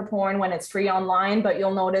paying for porn when it's free online, but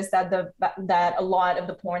you'll notice that that a lot of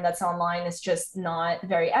the porn that's online is just not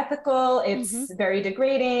very ethical. It's very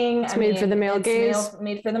degrading. It's made for the male gaze.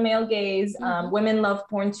 Made for the male gaze. Women love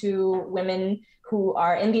porn too. Women who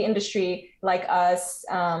are in the industry like us,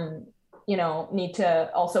 need to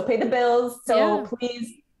also pay the bills. So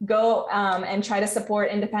please go and try to support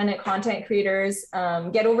independent content creators.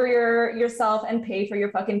 Get over yourself and pay for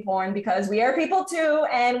your fucking porn, because we are people too,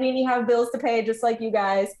 and we have bills to pay just like you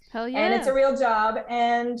guys. Hell yeah. And it's a real job,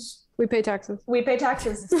 and we pay taxes.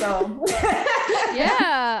 So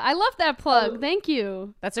yeah, I love that plug. Thank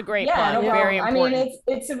you. That's a great plug. No, very important. I mean,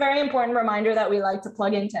 it's a very important reminder that we like to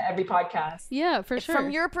plug into every podcast. Yeah, for sure. From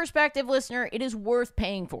your perspective, listener, it is worth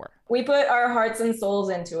paying for. We put our hearts and souls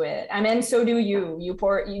into it. I mean, so do you.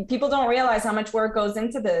 People don't realize how much work goes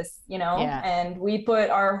into this, and we put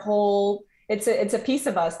our whole... It's a piece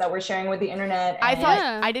of us that we're sharing with the internet. I thought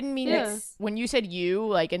I didn't mean it when you said you,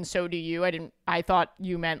 like, and so do you. I thought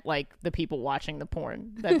you meant like the people watching the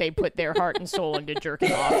porn, that they put their heart and soul into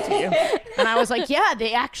jerking off to you. And I was like, yeah,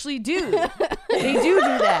 they actually do. They do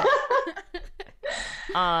that.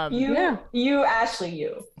 You, Ashley,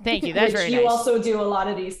 you. Thank you. That's very nice. You also do a lot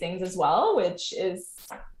of these things as well, which is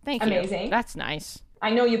amazing. That's nice. I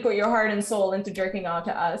know you put your heart and soul into jerking off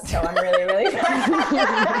to us, so I'm really, really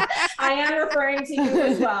I am referring to you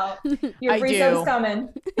as well. Your free sub's coming.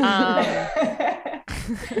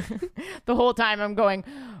 The whole time I'm going,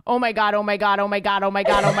 oh my god, oh my god, oh my god, oh my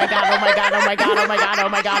god, oh my god, oh my god, oh my god, oh my god, oh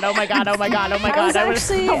my god, oh my god, oh my god, oh my god,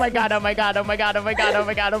 oh my god, oh my god, oh my god, oh my god, oh my god, oh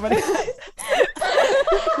my god, oh my god.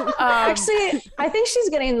 Actually, I think she's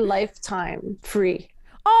getting lifetime free.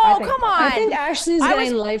 Oh, come on. I think Ashley's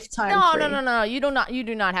getting lifetime free. No. You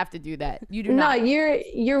do not have to do that. You do not. No,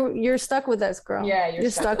 you're stuck with us, girl. Yeah,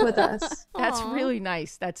 you're stuck with us. That's really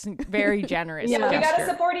nice. That's very generous. Yeah. We got to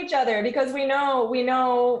support each other because we know,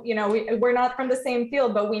 we're not from the same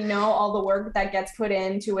field, but we know all the work that gets put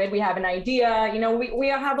into it. We have an idea, we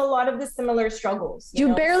have a lot of the similar struggles.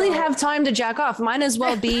 You barely have time to jack off. Might as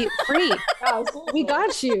well be free. We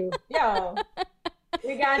got you. Yeah.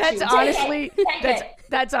 We got that's you. Honestly,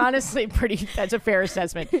 that's honestly that's a fair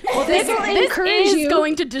assessment. Well, this is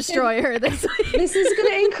going to destroy her. This is going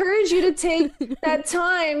to encourage you to take that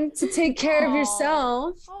time to take care of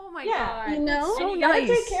yourself. Oh my God. So you gotta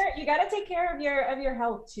take care of your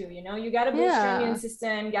health too. You gotta boost your immune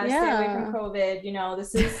system. You gotta stay away from COVID.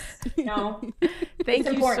 This is Thank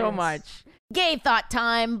you so much. Gay thought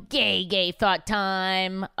time. Gay thought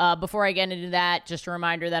time. Before I get into that, just a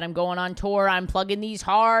reminder that I'm going on tour. I'm plugging these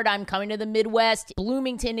hard. I'm coming to the Midwest,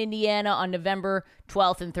 Bloomington, Indiana on November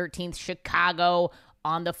 12th and 13th, Chicago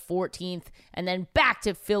on the 14th, and then back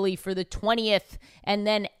to Philly for the 20th, and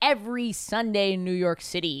then every Sunday in New York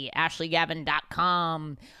City,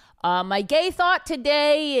 AshleyGavin.com. My gay thought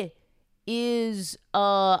today is,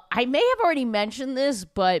 I may have already mentioned this,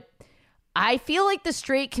 but I feel like the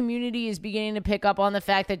straight community is beginning to pick up on the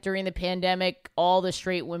fact that during the pandemic, all the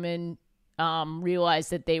straight women realized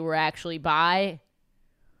that they were actually bi,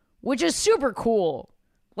 which is super cool.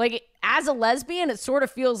 Like, as a lesbian, it sort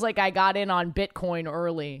of feels like I got in on Bitcoin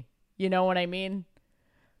early. You know what I mean?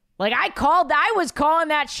 Like, I was calling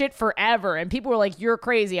that shit forever, and people were like, you're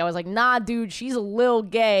crazy. I was like, nah, dude, she's a little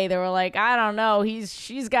gay. They were like, I don't know.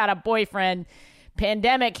 She's got a boyfriend.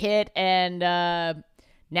 Pandemic hit, and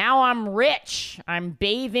now I'm rich. I'm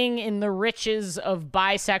bathing in the riches of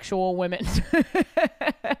bisexual women.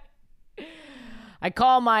 I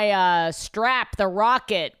call my strap the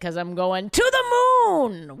rocket because I'm going to the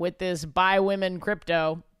moon with this bi women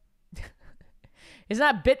crypto. It's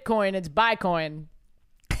not Bitcoin, it's Bitcoin.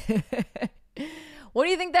 What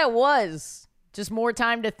do you think that was? Just more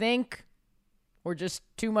time to think? Or just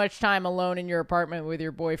too much time alone in your apartment with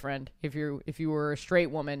your boyfriend if you were a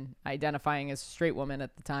straight woman, identifying as a straight woman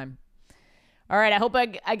at the time. All right, I hope I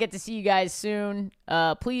get to see you guys soon.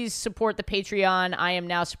 Please support the Patreon. I am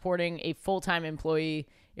now supporting a full-time employee.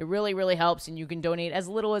 It really, really helps, and you can donate as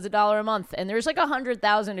little as $1 a month. And there's like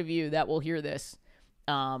 100,000 of you that will hear this.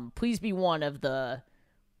 Please be one of the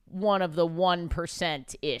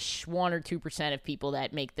 1%-ish, 1 or 2% of people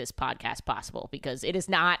that make this podcast possible, because it is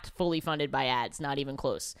not fully funded by ads, not even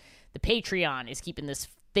close. The Patreon is keeping this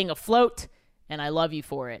thing afloat, and I love you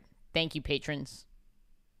for it. Thank you, patrons.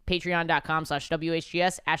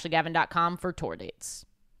 Patreon.com/WHGS, AshleyGavin.com for tour dates.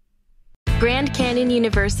 Grand Canyon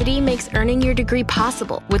University makes earning your degree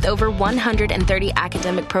possible with over 130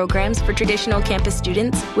 academic programs for traditional campus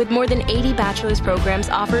students, with more than 80 bachelor's programs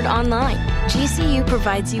offered online. GCU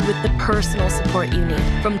provides you with the personal support you need,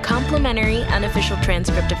 from complimentary unofficial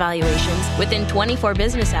transcript evaluations within 24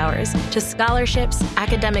 business hours to scholarships,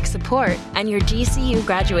 academic support, and your GCU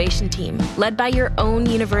graduation team, led by your own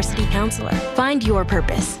university counselor. Find your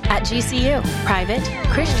purpose at GCU. Private,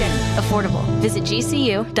 Christian, affordable. Visit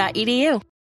gcu.edu.